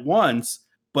at once,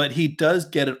 but he does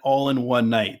get it all in one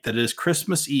night. That is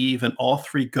Christmas Eve, and all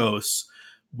three ghosts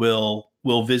will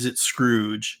visit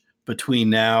Scrooge between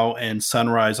now and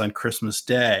sunrise on Christmas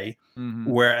Day. Mm-hmm.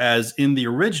 Whereas in the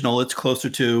original, it's closer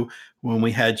to when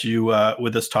we had you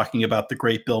with us talking about the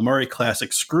great Bill Murray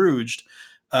classic Scrooged.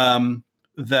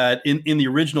 That in the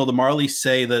original, the Marleys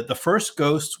say that the first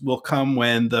ghost will come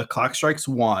when the clock strikes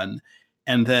 1,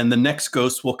 and then the next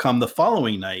ghost will come the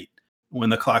following night when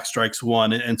the clock strikes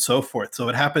 1, and so forth. So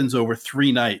it happens over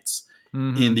 3 nights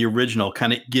in the original,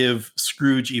 kind of give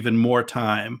Scrooge even more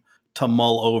time to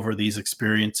mull over these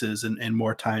experiences and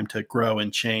more time to grow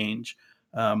and change,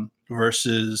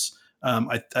 versus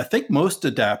I think most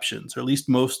adaptions, or at least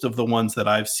most of the ones that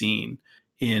I've seen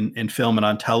in film and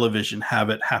on television, have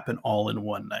it happen all in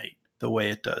one night, the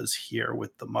way it does here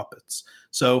with the Muppets.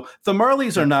 So the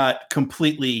Marleys are not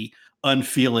completely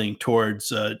unfeeling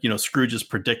towards Scrooge's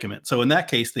predicament. So in that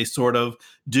case, they sort of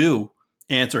do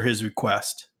answer his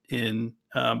request in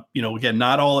again,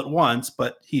 not all at once,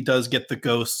 but he does get the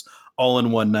ghosts all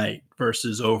in one night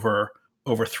versus over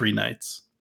 3 nights.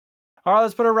 All right,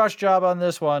 let's put a rush job on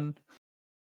this one.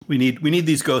 We need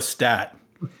these ghosts stat.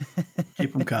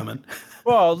 Keep them coming.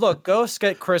 Well, look, ghosts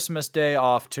get Christmas Day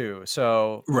off too,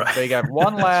 so They get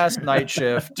one last night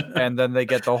shift, and then they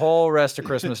get the whole rest of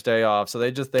Christmas Day off. So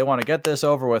they want to get this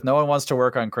over with. No one wants to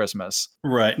work on Christmas.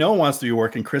 Right. No one wants to be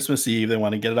working Christmas Eve. They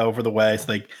want to get it over the way.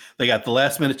 So they got the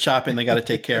last minute shopping they got to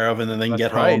take care of, and then they can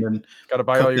get home and got to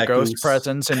buy all your ghost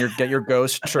presents and get your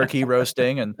ghost turkey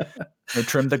roasting and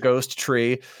trim the ghost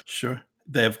tree. Sure.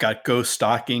 They've got ghost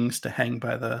stockings to hang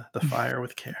by the fire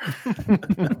with care.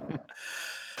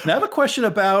 Now I have a question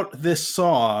about this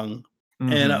song,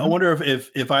 and I wonder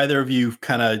if either of you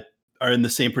kind of are in the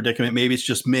same predicament. Maybe it's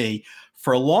just me.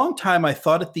 For a long time, I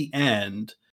thought at the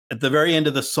very end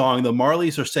of the song, the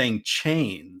Marleys are saying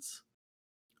chains,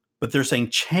 but they're saying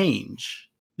change.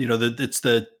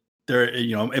 They're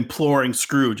imploring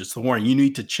Scrooge. It's the warning. You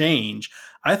need to change.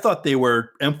 I thought they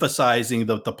were emphasizing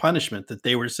the punishment, that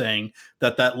they were saying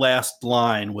that last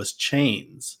line was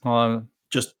chains.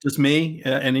 Just me?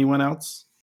 Anyone else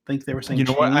think they were saying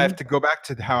chains? What? I have to go back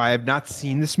to how I have not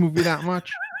seen this movie that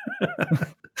much.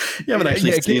 You haven't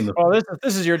actually seen them. Well,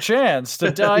 this is your chance to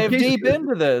dive deep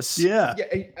into this. Yeah.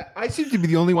 I seem to be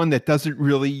the only one that doesn't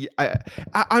really.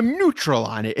 I'm neutral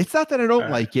on it. It's not that I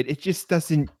don't like it. It just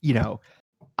doesn't.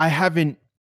 I haven't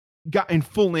gotten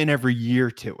full in every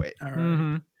year to it. All right.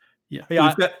 Mm-hmm.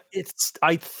 Yeah.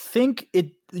 I think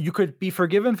you could be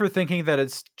forgiven for thinking that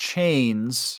it's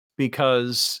chains,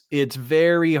 because it's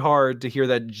very hard to hear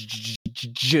that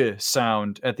j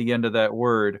sound at the end of that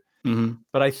word. Mm-hmm.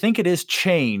 But I think it is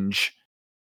change.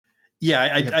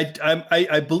 Yeah,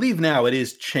 I believe now it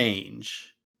is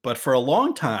change. But for a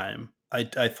long time,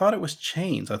 I thought it was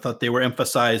chains. I thought they were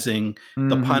emphasizing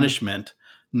the punishment,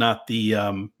 not the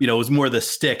it was more the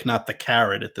stick, not the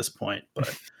carrot at this point.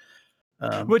 But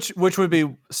which would be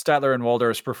Statler and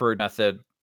Waldorf's preferred method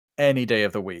any day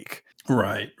of the week.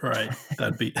 Right.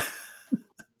 That'd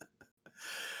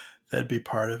be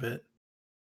part of it.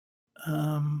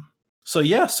 So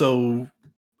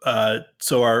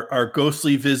our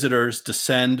ghostly visitors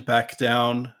descend back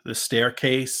down the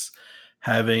staircase,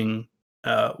 having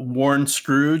warned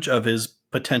Scrooge of his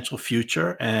potential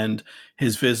future and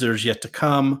his visitors yet to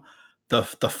come. The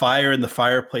fire in the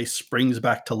fireplace springs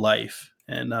back to life,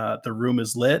 and the room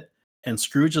is lit, and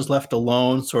Scrooge is left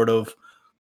alone, sort of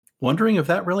wondering if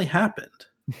that really happened.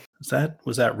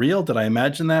 Was that real? Did I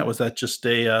imagine that? Was that just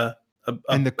a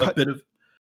bit of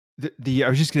I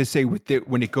was just going to say,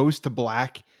 when it goes to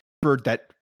black for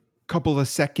that couple of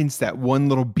seconds, that one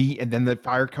little beat, and then the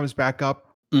fire comes back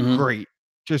up. Great.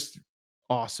 Just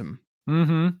awesome.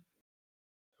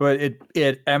 But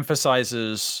it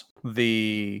emphasizes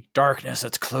the darkness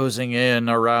that's closing in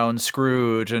around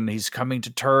Scrooge, and he's coming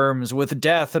to terms with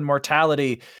death and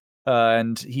mortality.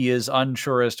 And he is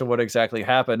unsure as to what exactly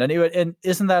happened. And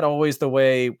isn't that always the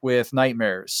way with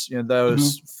nightmares?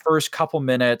 Those first couple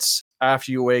minutes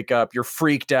after you wake up, you're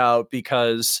freaked out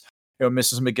because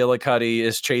Mrs. McGillicuddy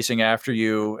is chasing after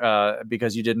you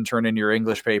because you didn't turn in your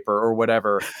English paper or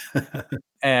whatever,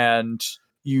 and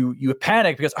you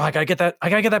panic because I gotta get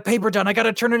that paper done. I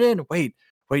gotta turn it in. Wait,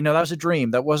 no, that was a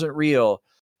dream. That wasn't real.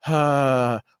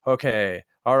 Okay,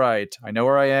 all right. I know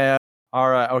where I am. All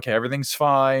right. Okay. Everything's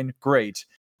fine. Great.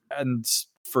 And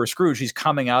for Scrooge, he's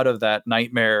coming out of that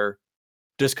nightmare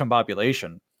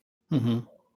discombobulation.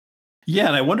 Yeah.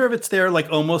 And I wonder if it's there like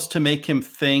almost to make him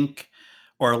think,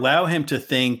 or allow him to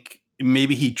think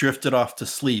maybe he drifted off to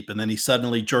sleep and then he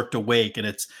suddenly jerked awake. And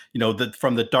it's, that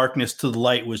from the darkness to the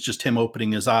light was just him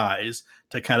opening his eyes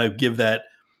to kind of give that,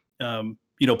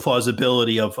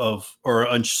 plausibility of or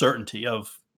uncertainty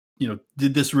of,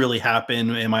 did this really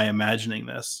happen? Am I imagining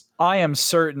this? I am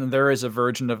certain there is a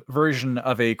version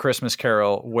of A Christmas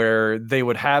Carol where they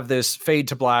would have this fade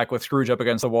to black with Scrooge up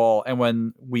against the wall, and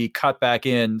when we cut back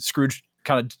in, Scrooge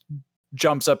kind of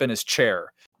jumps up in his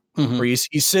chair, where he's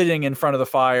sitting in front of the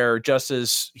fire just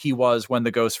as he was when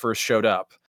the ghost first showed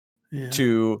up,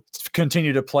 to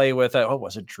continue to play with it. Oh,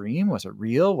 was it dream? Was it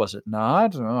real? Was it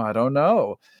not? Oh, I don't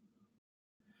know.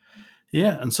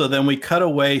 Yeah, and so then we cut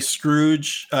away.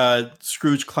 Scrooge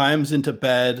climbs into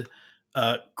bed,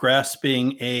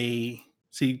 grasping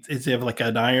does he have like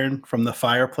an iron from the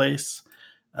fireplace,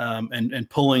 and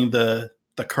pulling the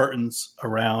curtains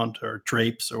around, or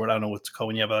drapes, or what, I don't know what's called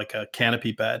when you have like a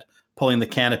canopy bed, pulling the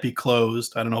canopy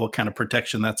closed. I don't know what kind of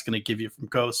protection that's going to give you from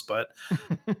ghosts, but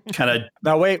kind of.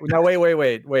 Now wait.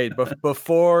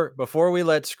 Before we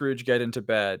let Scrooge get into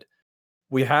bed,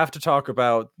 we have to talk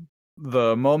about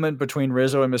the moment between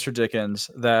Rizzo and Mr. Dickens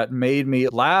that made me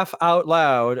laugh out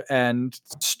loud and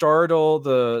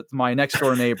startle my next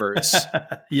door neighbors.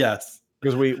 Yes.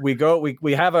 Because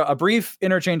we have a brief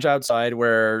interchange outside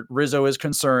where Rizzo is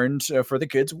concerned for the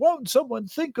kids. Won't someone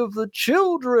think of the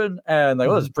children? And like,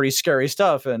 it's pretty scary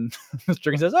stuff. And Mr.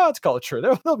 Dickens says, "Oh, it's culture.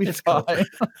 They'll be fine."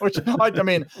 Which I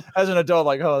mean, as an adult,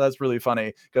 like, oh, that's really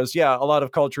funny. Because a lot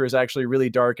of culture is actually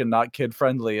really dark and not kid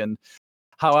friendly. And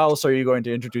how else are you going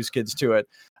to introduce kids to it?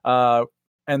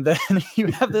 And then you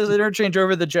have this interchange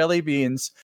over the jelly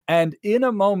beans. And in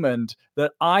a moment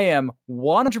that I am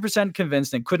 100%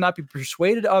 convinced and could not be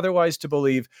persuaded otherwise to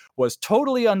believe was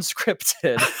totally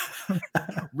unscripted,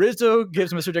 Rizzo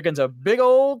gives Mr. Dickens a big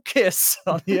old kiss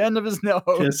on the end of his nose.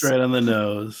 Kiss right on the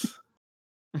nose.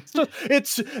 So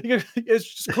it's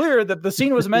just clear that the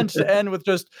scene was meant to end with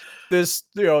just this,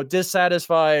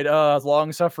 dissatisfied,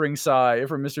 long-suffering sigh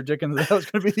from Mr. Dickens. That was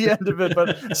going to be the end of it.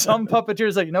 But some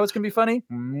puppeteers like, it's going to be funny.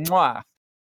 Mwah.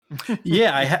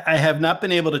 Yeah, I have not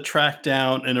been able to track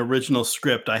down an original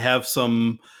script. I have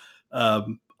some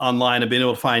online. I've been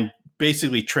able to find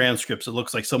basically transcripts. It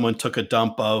looks like someone took a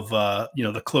dump of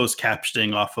the closed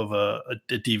captioning off of a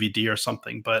DVD or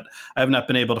something, but I have not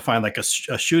been able to find like a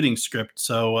shooting script.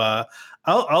 So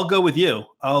I'll go with you.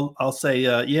 I'll say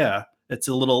it's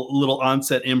a little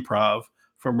onset improv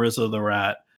from Rizzo the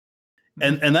Rat.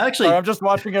 And actually, I'm just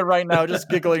watching it right now, just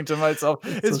giggling to myself.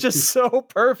 It's just so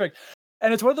perfect.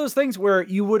 And it's one of those things where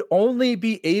you would only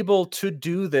be able to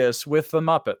do this with the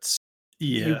Muppets.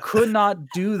 Yeah. You could not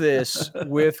do this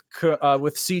with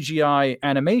CGI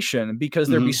animation because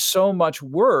there'd be so much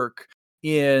work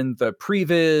in the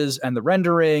previs and the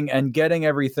rendering and getting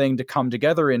everything to come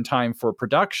together in time for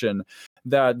production,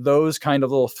 that those kind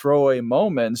of little throwaway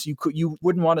moments, you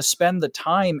wouldn't want to spend the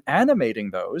time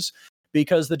animating those,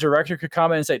 because the director could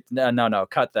come in and say, no,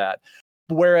 cut that.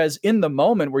 Whereas in the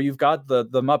moment where you've got the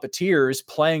Muppeteers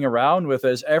playing around with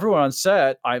this, everyone on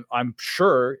set, I'm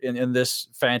sure in this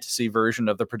fantasy version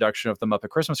of the production of the Muppet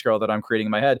Christmas Carol that I'm creating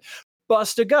in my head,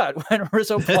 bust a gut when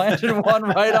Rizzo planted one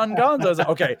right on Gonzo. I was like,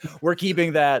 okay, we're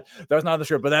keeping that. That's not the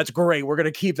script, but that's great. We're going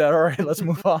to keep that. All right, let's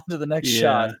move on to the next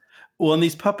shot. Well, and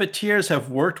these puppeteers have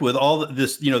worked with all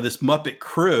this, this Muppet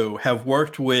crew have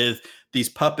worked with these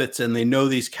puppets, and they know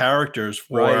these characters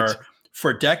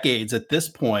for decades at this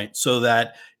point, so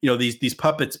that these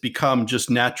puppets become just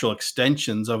natural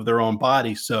extensions of their own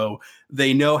body. So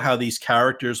they know how these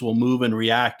characters will move and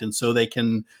react, and so they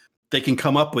can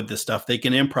come up with this stuff. They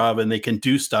can improv and they can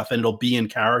do stuff, and it'll be in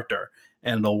character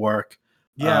and it'll work.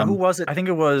 Yeah, who was it? I think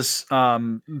it was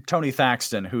Tony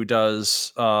Thaxton, who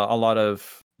does a lot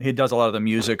of the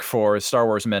music for Star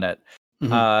Wars Minute.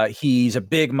 He's a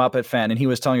big Muppet fan, and he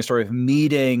was telling a story of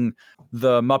meeting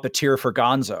the Muppeteer for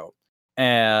Gonzo.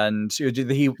 And he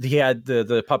had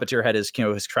the puppeteer had his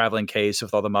his traveling case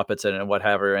with all the Muppets in it and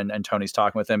whatever, and Tony's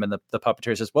talking with him, and the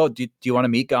puppeteer says, "Well, do you want to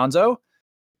meet Gonzo?"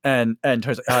 And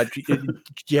Tony's like,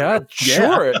 yeah,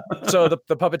 sure. So the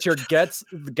puppeteer gets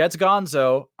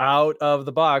Gonzo out of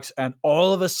the box, and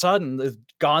all of a sudden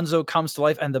Gonzo comes to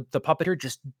life, and the puppeteer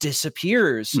just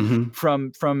disappears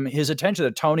from his attention.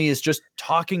 That Tony is just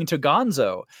talking to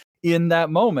Gonzo in that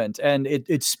moment. And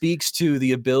it speaks to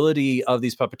the ability of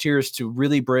these puppeteers to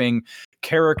really bring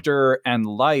character and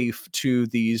life to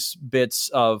these bits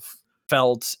of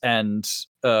felt and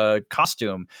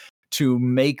costume, to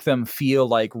make them feel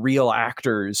like real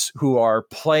actors who are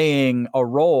playing a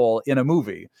role in a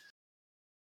movie.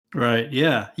 Right.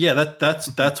 Yeah.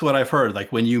 That's what I've heard.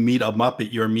 Like when you meet a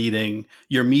Muppet, you're meeting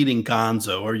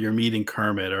Gonzo, or you're meeting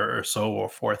Kermit, or so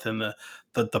forth, and the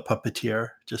puppeteer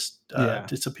just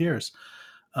disappears.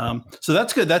 So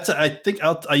that's good. I think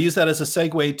I use that as a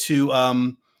segue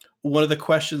to one of the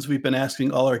questions we've been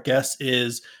asking all our guests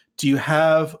is, do you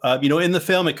have, in the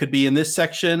film, it could be in this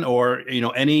section or,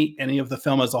 any of the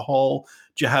film as a whole,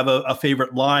 do you have a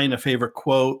favorite line, a favorite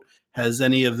quote? Has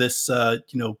any of this,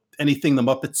 anything the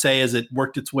Muppets say, has it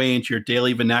worked its way into your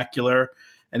daily vernacular?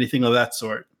 Anything of that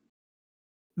sort?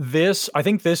 I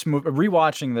think this movie,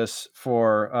 rewatching this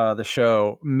for the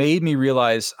show, made me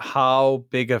realize how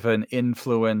big of an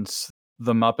influence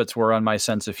the Muppets were on my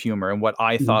sense of humor and what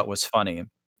I thought was funny.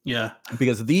 Yeah.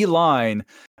 Because the line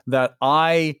that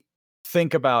I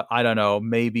think about, I don't know,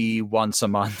 maybe once a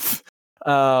month,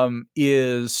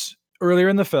 is earlier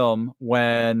in the film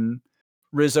when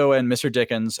Rizzo and Mr.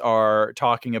 Dickens are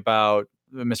talking about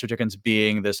Mr. Dickens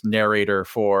being this narrator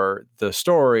for the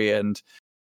story, and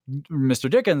Mr.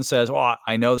 Dickens says, "Well,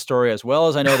 I know the story as well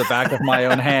as I know the back of my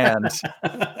own hand."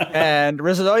 And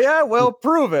Rizzo says, "Oh yeah, well,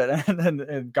 prove it."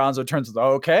 And Gonzo turns,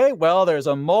 "Okay, well, there's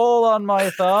a mole on my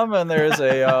thumb and there's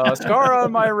a scar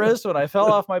on my wrist when I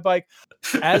fell off my bike."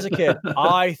 As a kid,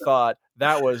 I thought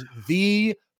that was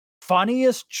the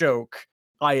funniest joke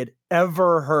I had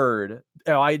ever heard.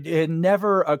 It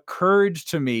never occurred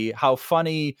to me how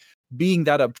funny being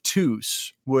that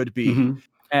obtuse would be. Mm-hmm.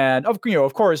 And of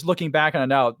course, looking back on it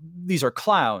now, these are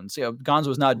clowns. Gonzo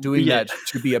was not doing that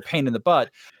to be a pain in the butt.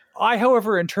 I,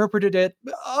 however, interpreted it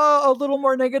a little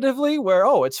more negatively, where,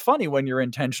 it's funny when you're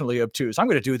intentionally obtuse. I'm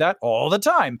going to do that all the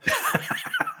time.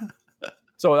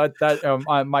 So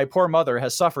my poor mother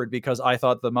has suffered because I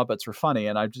thought the Muppets were funny,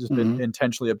 and I've just been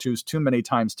intentionally obtuse too many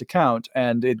times to count.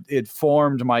 And it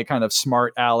formed my kind of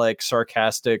smart aleck,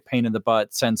 sarcastic, pain in the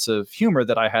butt sense of humor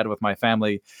that I had with my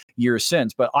family years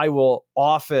since. But I will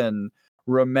often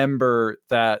remember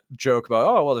that joke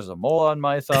about, there's a mole on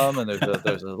my thumb and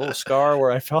there's a little scar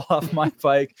where I fell off my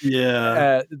bike.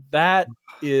 Yeah. That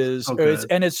is,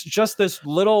 it's just this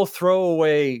little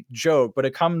throwaway joke, but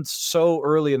it comes so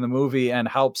early in the movie and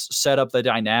helps set up the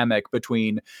dynamic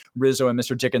between Rizzo and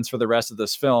Mr. Dickens for the rest of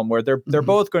this film, where they're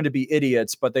both going to be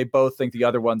idiots, but they both think the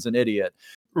other one's an idiot.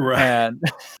 Right. And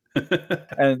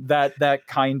that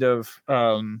kind of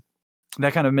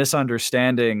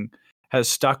misunderstanding has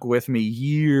stuck with me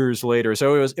years later.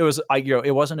 So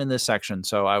it wasn't in this section.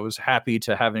 So I was happy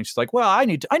to have it. It's like, well, I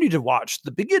need to watch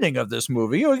the beginning of this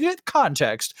movie, get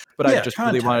context. But I just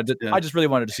really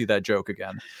wanted to see that joke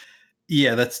again.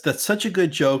 Yeah, that's such a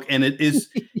good joke. And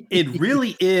it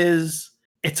really is,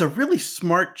 it's a really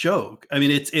smart joke. I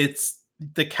mean, it's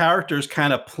the characters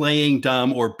kind of playing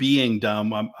dumb or being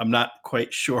dumb. I'm not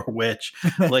quite sure which,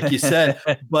 like you said,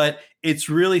 but it's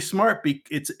really smart.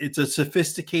 It's a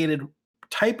sophisticated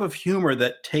type of humor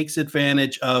that takes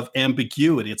advantage of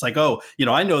ambiguity. It's like,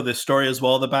 I know this story as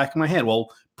well at the back of my hand.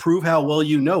 Well, prove how well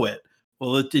you know it.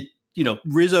 Well,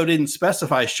 Rizzo didn't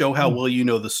specify show how well you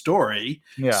know the story.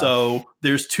 Yeah. So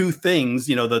there's two things,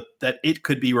 that it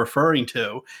could be referring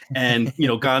to. And,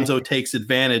 Gonzo takes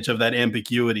advantage of that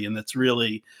ambiguity. And that's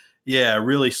really,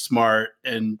 really smart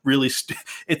and really,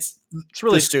 it's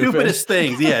really the stupidest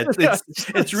things. Yeah.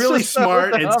 It's really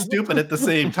smart and stupid at the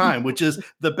same time, which is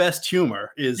the best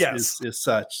humor is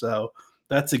such. So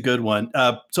that's a good one.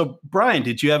 So Brian,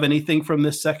 did you have anything from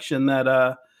this section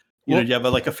that, do you have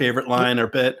a favorite line or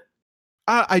bit?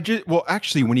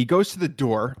 Actually, when he goes to the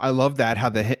door, I love that how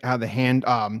the hand,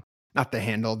 not the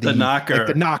handle, the knocker, like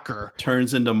the knocker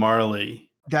turns into Marley.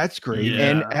 That's great.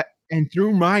 Yeah. And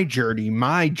through my journey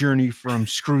from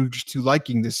Scrooge to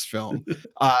liking this film,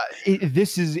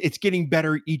 it's getting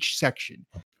better each section.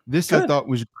 This Good. I thought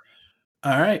was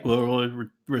great. All right. Well,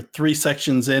 we're 3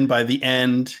 sections in. By the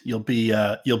end, you'll be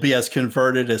as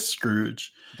converted as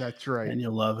Scrooge. That's right, and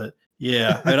you'll love it.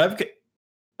 Yeah.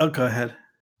 And go ahead.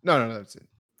 No, that's it.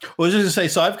 Well, I was just gonna say,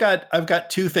 so I've got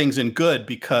 2 things in good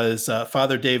because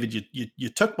Father David, you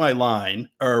took my line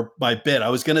or my bit. I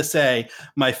was gonna say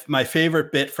my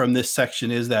favorite bit from this section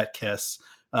is that kiss.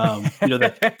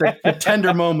 The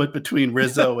tender moment between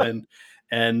Rizzo and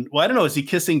well, I don't know, is he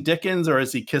kissing Dickens or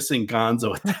is he kissing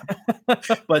Gonzo at that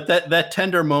point? But that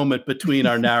tender moment between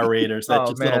our narrators, that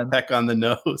little peck on the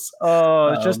nose.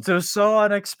 It was so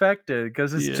unexpected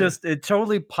because it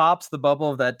totally pops the bubble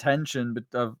of that tension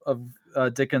of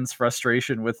Dickens'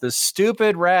 frustration with this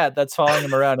stupid rat that's following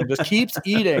him around and just keeps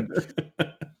eating.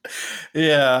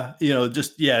 Yeah,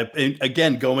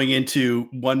 again, going into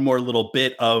one more little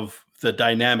bit of the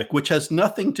dynamic, which has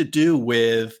nothing to do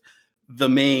with the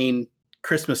main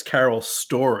Christmas Carol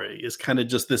story, is kind of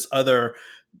just this other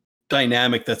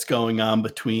dynamic that's going on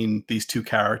between these 2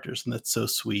 characters, and that's so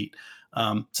sweet.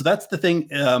 So that's the thing.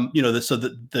 The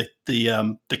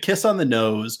kiss on the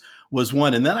nose was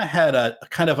one, and then I had a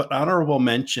kind of an honorable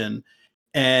mention,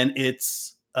 and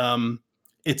it's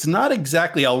not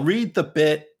exactly. I'll read the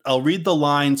bit I'll read the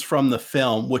lines from the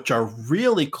film, which are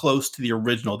really close to the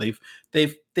original.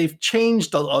 They've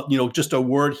changed just a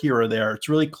word here or there. It's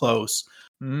really close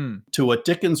to what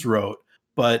Dickens wrote,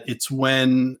 but it's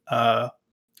when I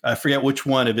forget which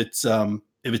one, if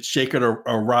it's Jacob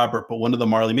or Robert, but one of the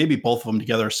Marley, maybe both of them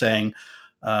together, are saying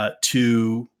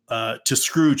to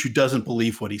Scrooge, who doesn't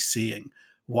believe what he's seeing,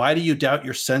 "Why do you doubt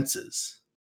your senses?"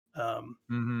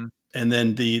 And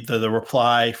then the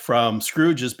reply from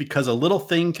Scrooge is, "Because a little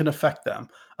thing can affect them.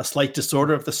 A slight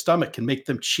disorder of the stomach can make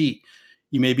them cheat.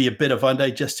 You may be a bit of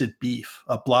undigested beef,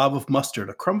 a blob of mustard,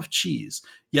 a crumb of cheese.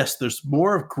 Yes, there's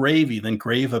more of gravy than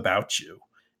grave about you."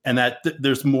 And that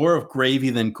there's more of gravy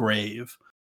than grave.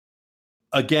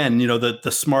 Again,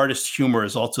 the smartest humor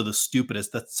is also the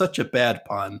stupidest. That's such a bad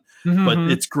pun, but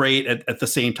it's great at the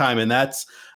same time. And that's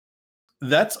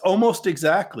almost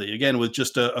exactly, again, with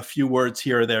just a few words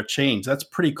here or there changed. That's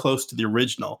pretty close to the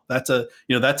original. That's a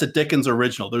Dickens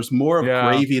original. There's more of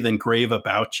gravy than grave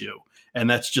about you. And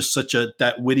that's just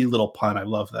that witty little pun. I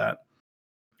love that.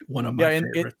 One of my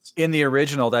favorites. In the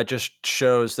original, that just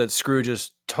shows that Scrooge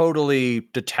is totally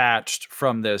detached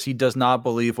from this. He does not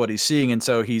believe what he's seeing, and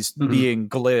so he's being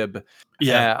glib.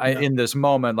 In this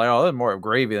moment, like, "Oh, there's more of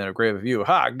gravy than a grave of you."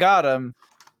 Ha, got him.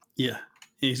 Yeah,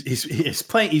 he's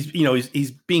playing.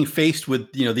 He's being faced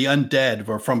with the undead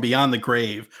or from beyond the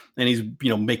grave, and he's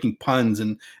making puns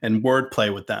and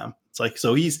wordplay with them. It's like,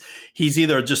 so he's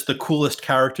either just the coolest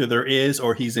character there is,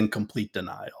 or he's in complete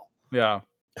denial. Yeah.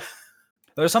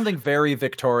 There's something very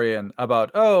Victorian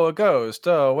about, a ghost.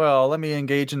 Oh, well, let me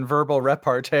engage in verbal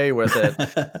repartee with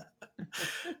it.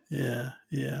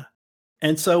 Yeah.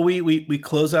 And so we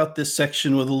close out this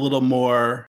section with a little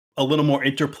more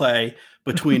interplay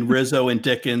between Rizzo and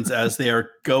Dickens as they are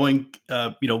going,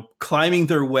 climbing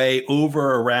their way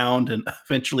over, around, and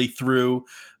eventually through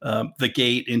the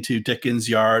gate into Dickens'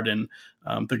 yard. And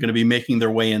they're going to be making their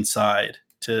way inside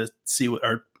to see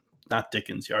not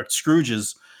Dickens' yard,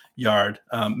 Scrooge's yard,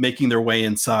 making their way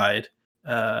inside.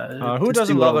 Who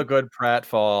doesn't love a good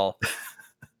pratfall?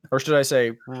 Or should I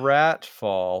say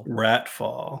ratfall?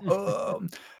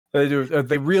 Ratfall. They do.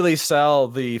 They really sell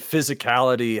the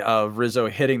physicality of Rizzo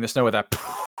hitting the snow with that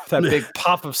big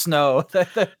pop of snow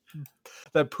that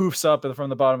poofs up from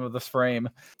the bottom of this frame.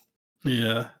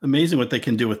 Yeah, amazing what they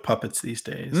can do with puppets these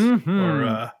days,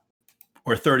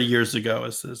 or 30 years ago,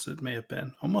 as it may have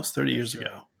been, almost 30 years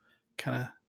ago. Kind of.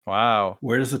 Wow.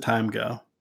 Where does the time go?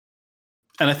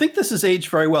 And I think this has aged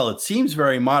very well. It seems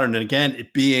very modern. And again,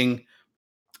 it being,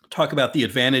 talk about the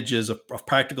advantages of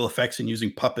practical effects and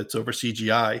using puppets over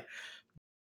CGI.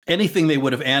 Anything they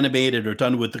would have animated or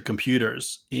done with the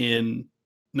computers in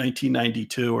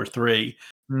 1992 or 3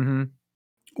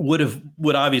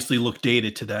 would obviously look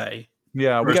dated today.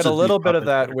 Yeah, we got a little bit of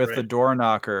that with the door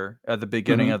knocker at the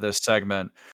beginning of this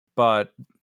segment, but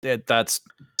that's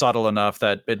subtle enough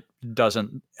that it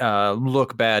doesn't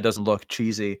look bad, doesn't look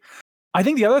cheesy. I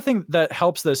think the other thing that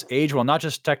helps this age well, not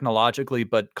just technologically,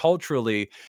 but culturally,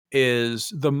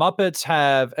 is the Muppets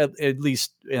have, at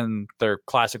least in their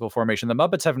classical formation, the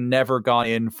Muppets have never gone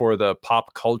in for the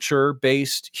pop culture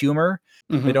based humor.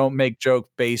 They don't make joke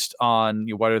based on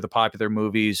what are the popular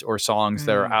movies or songs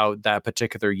that are out that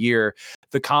particular year.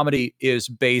 The comedy is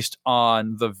based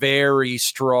on the very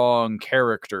strong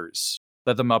characters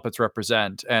that the Muppets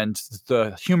represent, and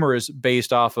the humor is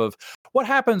based off of what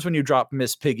happens when you drop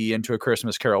Miss Piggy into A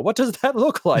Christmas Carol. What does that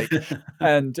look like?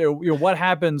 And what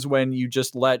happens when you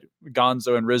just let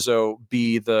Gonzo and Rizzo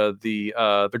be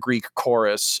the Greek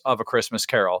chorus of A Christmas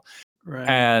Carol? Right.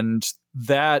 And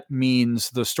that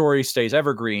means the story stays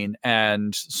evergreen.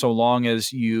 And so long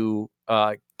as you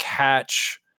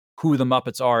catch who the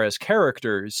Muppets are as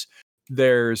characters,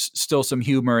 there's still some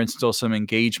humor and still some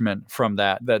engagement from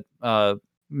that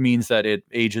means that it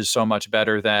ages so much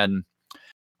better than,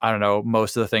 I don't know,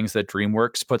 most of the things that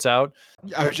DreamWorks puts out.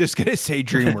 I was just going to say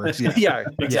DreamWorks. Yeah, yeah,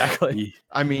 exactly.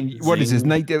 I mean, what is this?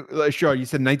 Sure, you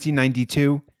said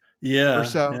 1992? Yeah. Or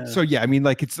so. Yeah. So, yeah, I mean,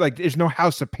 like, it's like there's no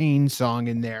House of Pain song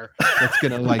in there that's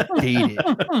going to, like, date it.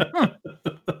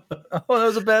 Oh, that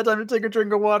was a bad time to take a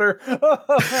drink of water.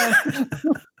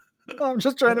 I'm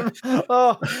just trying to.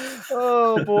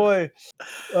 Oh boy.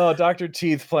 Oh, Dr.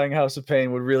 Teeth playing House of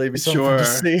Pain would really be something to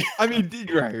see. I mean,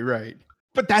 right.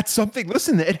 But that's something.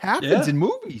 Listen, it happens in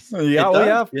movies.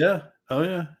 Yeah.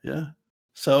 Oh yeah.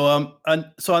 So on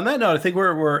that note, I think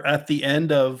we're at the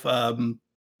end of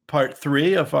part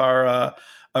 3 of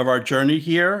our journey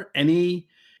here.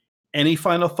 Any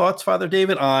final thoughts, Father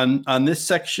David, on this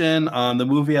section, on the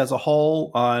movie as a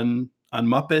whole, on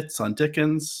Muppets, on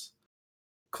Dickens?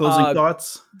 Closing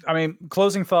thoughts? I mean,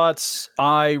 closing thoughts.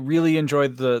 I really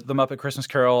enjoyed the Muppet Christmas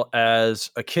Carol as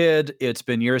a kid. It's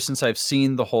been years since I've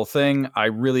seen the whole thing. I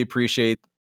really appreciate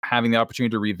having the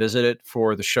opportunity to revisit it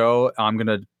for the show. I'm going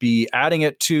to be adding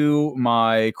it to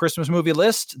my Christmas movie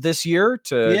list this year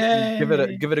to give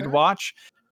it a watch.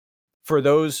 For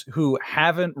those who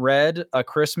haven't read A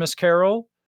Christmas Carol,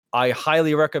 I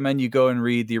highly recommend you go and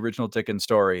read the original Dickens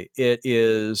story. It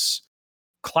is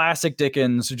classic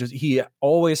Dickens. He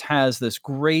always has this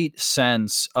great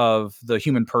sense of the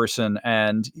human person,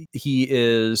 and he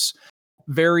is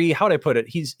very, how do I put it?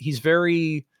 He's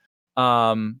very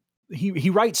he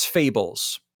writes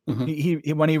fables. Mm-hmm.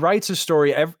 He when he writes a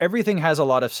story, everything has a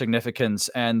lot of significance,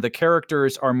 and the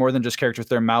characters are more than just characters.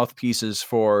 They're mouthpieces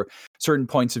for certain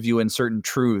points of view and certain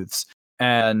truths.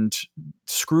 And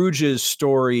Scrooge's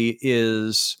story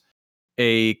is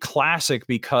a classic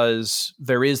because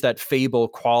there is that fable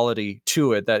quality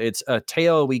to it, that it's a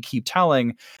tale we keep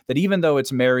telling, that even though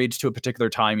it's married to a particular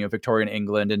time, Victorian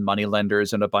England and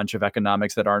moneylenders and a bunch of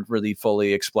economics that aren't really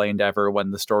fully explained ever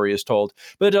when the story is told,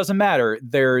 but it doesn't matter.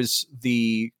 There's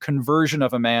the conversion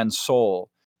of a man's soul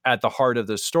at the heart of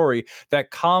this story that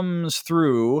comes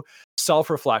through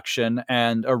self-reflection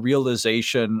and a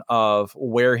realization of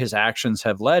where his actions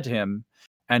have led him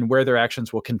and where their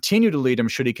actions will continue to lead him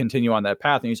should he continue on that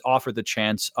path. And he's offered the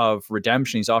chance of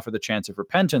redemption. He's offered the chance of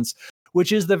repentance,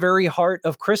 which is the very heart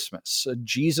of Christmas.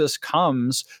 Jesus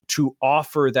comes to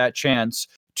offer that chance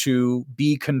to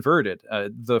be converted.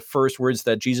 The first words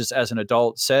that Jesus as an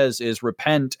adult says is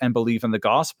repent and believe in the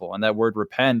gospel. And that word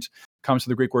repent comes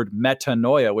from the Greek word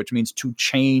metanoia, which means to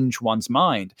change one's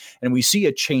mind. And we see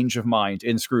a change of mind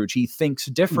in Scrooge. He thinks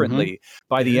differently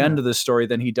by the end of the story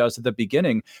than he does at the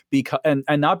beginning, because and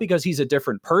not because he's a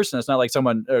different person. It's not like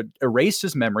someone erased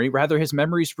his memory. Rather, his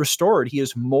memory's restored. He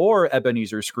is more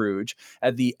Ebenezer Scrooge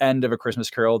at the end of A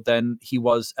Christmas Carol than he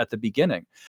was at the beginning.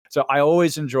 So I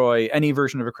always enjoy any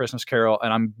version of A Christmas Carol,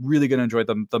 and I'm really going to enjoy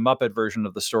the Muppet version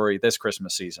of the story this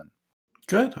Christmas season.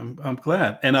 Good. I'm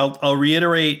glad. And I'll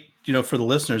reiterate, for the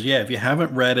listeners, if you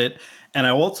haven't read it, and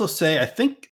I will also say, I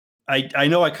think I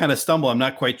know I kind of stumble. I'm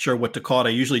not quite sure what to call it.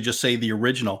 I usually just say the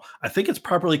original. I think it's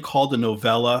properly called a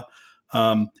novella.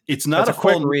 It's not a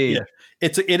quick read. Yeah,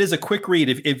 it is a quick read.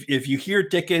 If you hear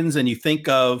Dickens and you think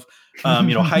of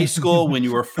high school when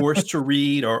you were forced to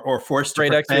read or forced to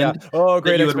pretend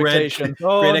Great Expectations,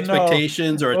 Great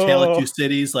Expectations, or A Tale of Two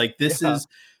Cities, like this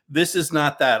is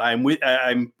not that.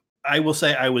 I will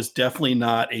say I was definitely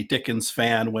not a Dickens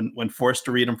fan when forced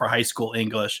to read them for high school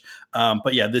English.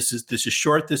 But yeah, this is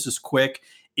short. This is quick.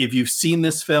 If you've seen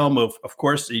this film, of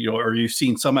course, or you've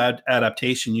seen some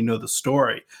adaptation, the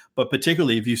story. But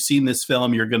particularly if you've seen this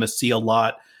film, you're going to see a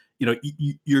lot.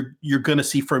 You're going to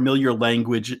see familiar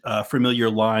language,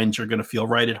 familiar lines. You're going to feel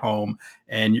right at home,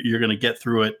 and you're going to get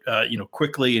through it,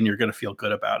 quickly, and you're going to feel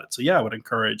good about it. So yeah, I would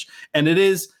encourage. And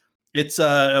it's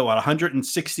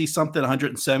 160 something,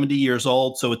 170 years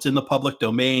old. So it's in the public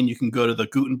domain. You can go to the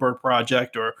Gutenberg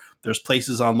Project, or there's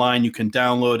places online you can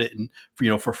download it and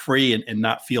for free and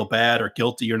not feel bad or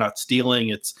guilty. You're not stealing.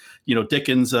 It's,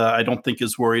 Dickens, I don't think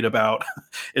is worried about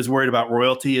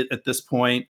royalty at this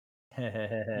point.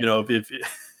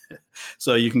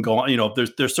 So you can go on,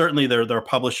 there's certainly there are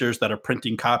publishers that are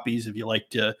printing copies if you like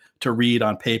to read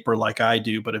on paper like I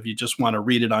do. But if you just want to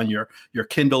read it on your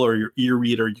Kindle or your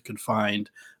e-reader, you can find,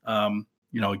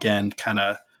 again, kind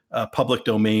of public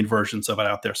domain versions of it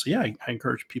out there. So yeah, I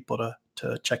encourage people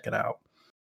to check it out.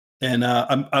 And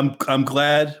I'm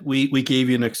glad we gave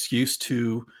you an excuse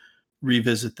to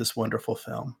revisit this wonderful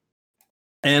film.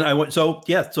 And I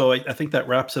think that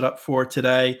wraps it up for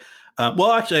today.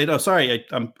 Well, actually, no, sorry,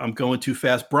 I'm going too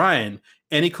fast. Brian,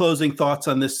 any closing thoughts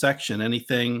on this section?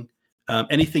 Anything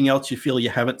else you feel you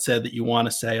haven't said that you want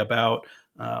to say about,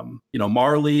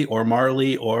 Marley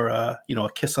or a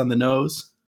kiss on the nose?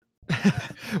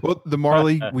 Well, the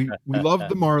Marley, we love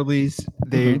the Marleys.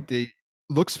 They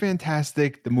looks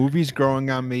fantastic. The movie's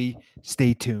growing on me.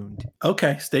 Stay tuned.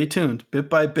 Okay, stay tuned. Bit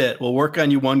by bit, we'll work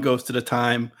on you one ghost at a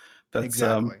time. That's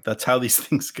exactly. That's how these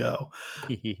things go.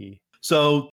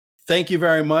 So thank you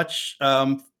very much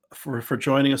for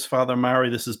joining us, Father Mowry.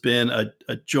 This has been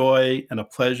a joy and a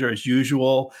pleasure as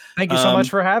usual. Thank you so much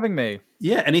for having me.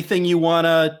 Yeah. Anything you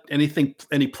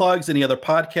any plugs, any other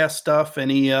podcast stuff,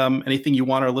 anything you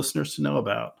want our listeners to know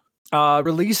about?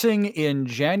 Releasing in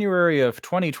January of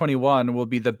 2021 will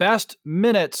be the Best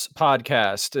Minutes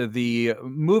podcast, the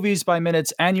Movies by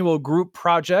Minutes annual group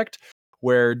project,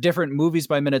 where different Movies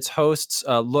by Minutes hosts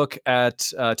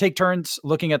take turns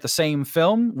looking at the same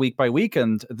film week by week.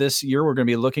 And this year, we're going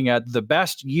to be looking at the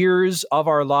best years of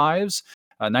our lives.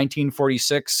 a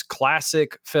 1946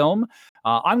 classic film.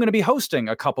 I'm going to be hosting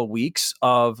a couple weeks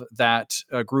of that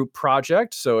group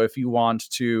project. So if you want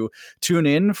to tune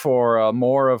in for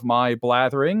more of my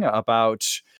blathering about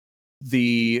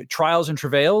the trials and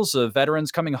travails of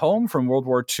veterans coming home from World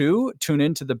War II, tune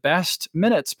into the Best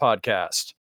Minutes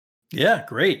podcast. Yeah,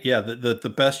 great. Yeah,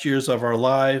 the best years of our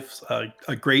lives,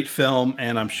 a great film,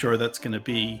 and I'm sure that's going to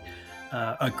be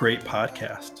a great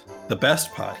podcast. The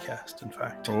best podcast, in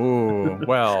fact. Oh,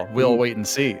 well, we'll wait and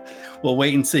see. We'll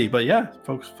wait and see. But yeah,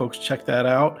 folks, check that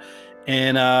out.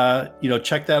 And,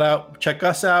 check that out. Check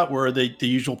us out. We're the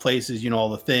usual places, all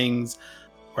the things.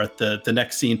 We're at the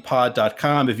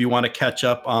nextscenepod.com. If you want to catch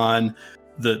up on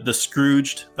the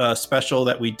Scrooged special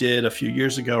that we did a few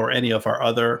years ago, or any of our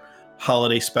other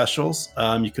holiday specials,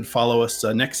 you can follow us,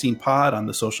 Next Scene Pod, on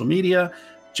the social media.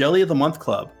 Jelly of the Month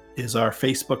Club is our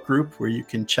Facebook group where you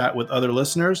can chat with other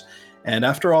listeners. And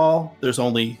after all, there's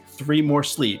only 3 more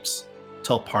sleeps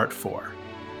till part 4.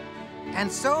 And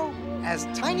so, as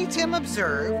Tiny Tim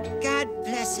observed, God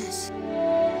bless us.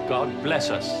 God bless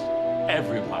us,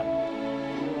 everyone.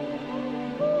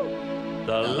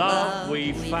 The love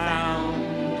we found,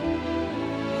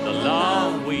 the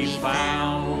love we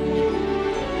found,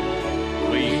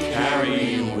 we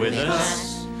carry with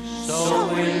us, so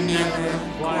we're never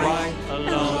quite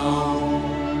alone.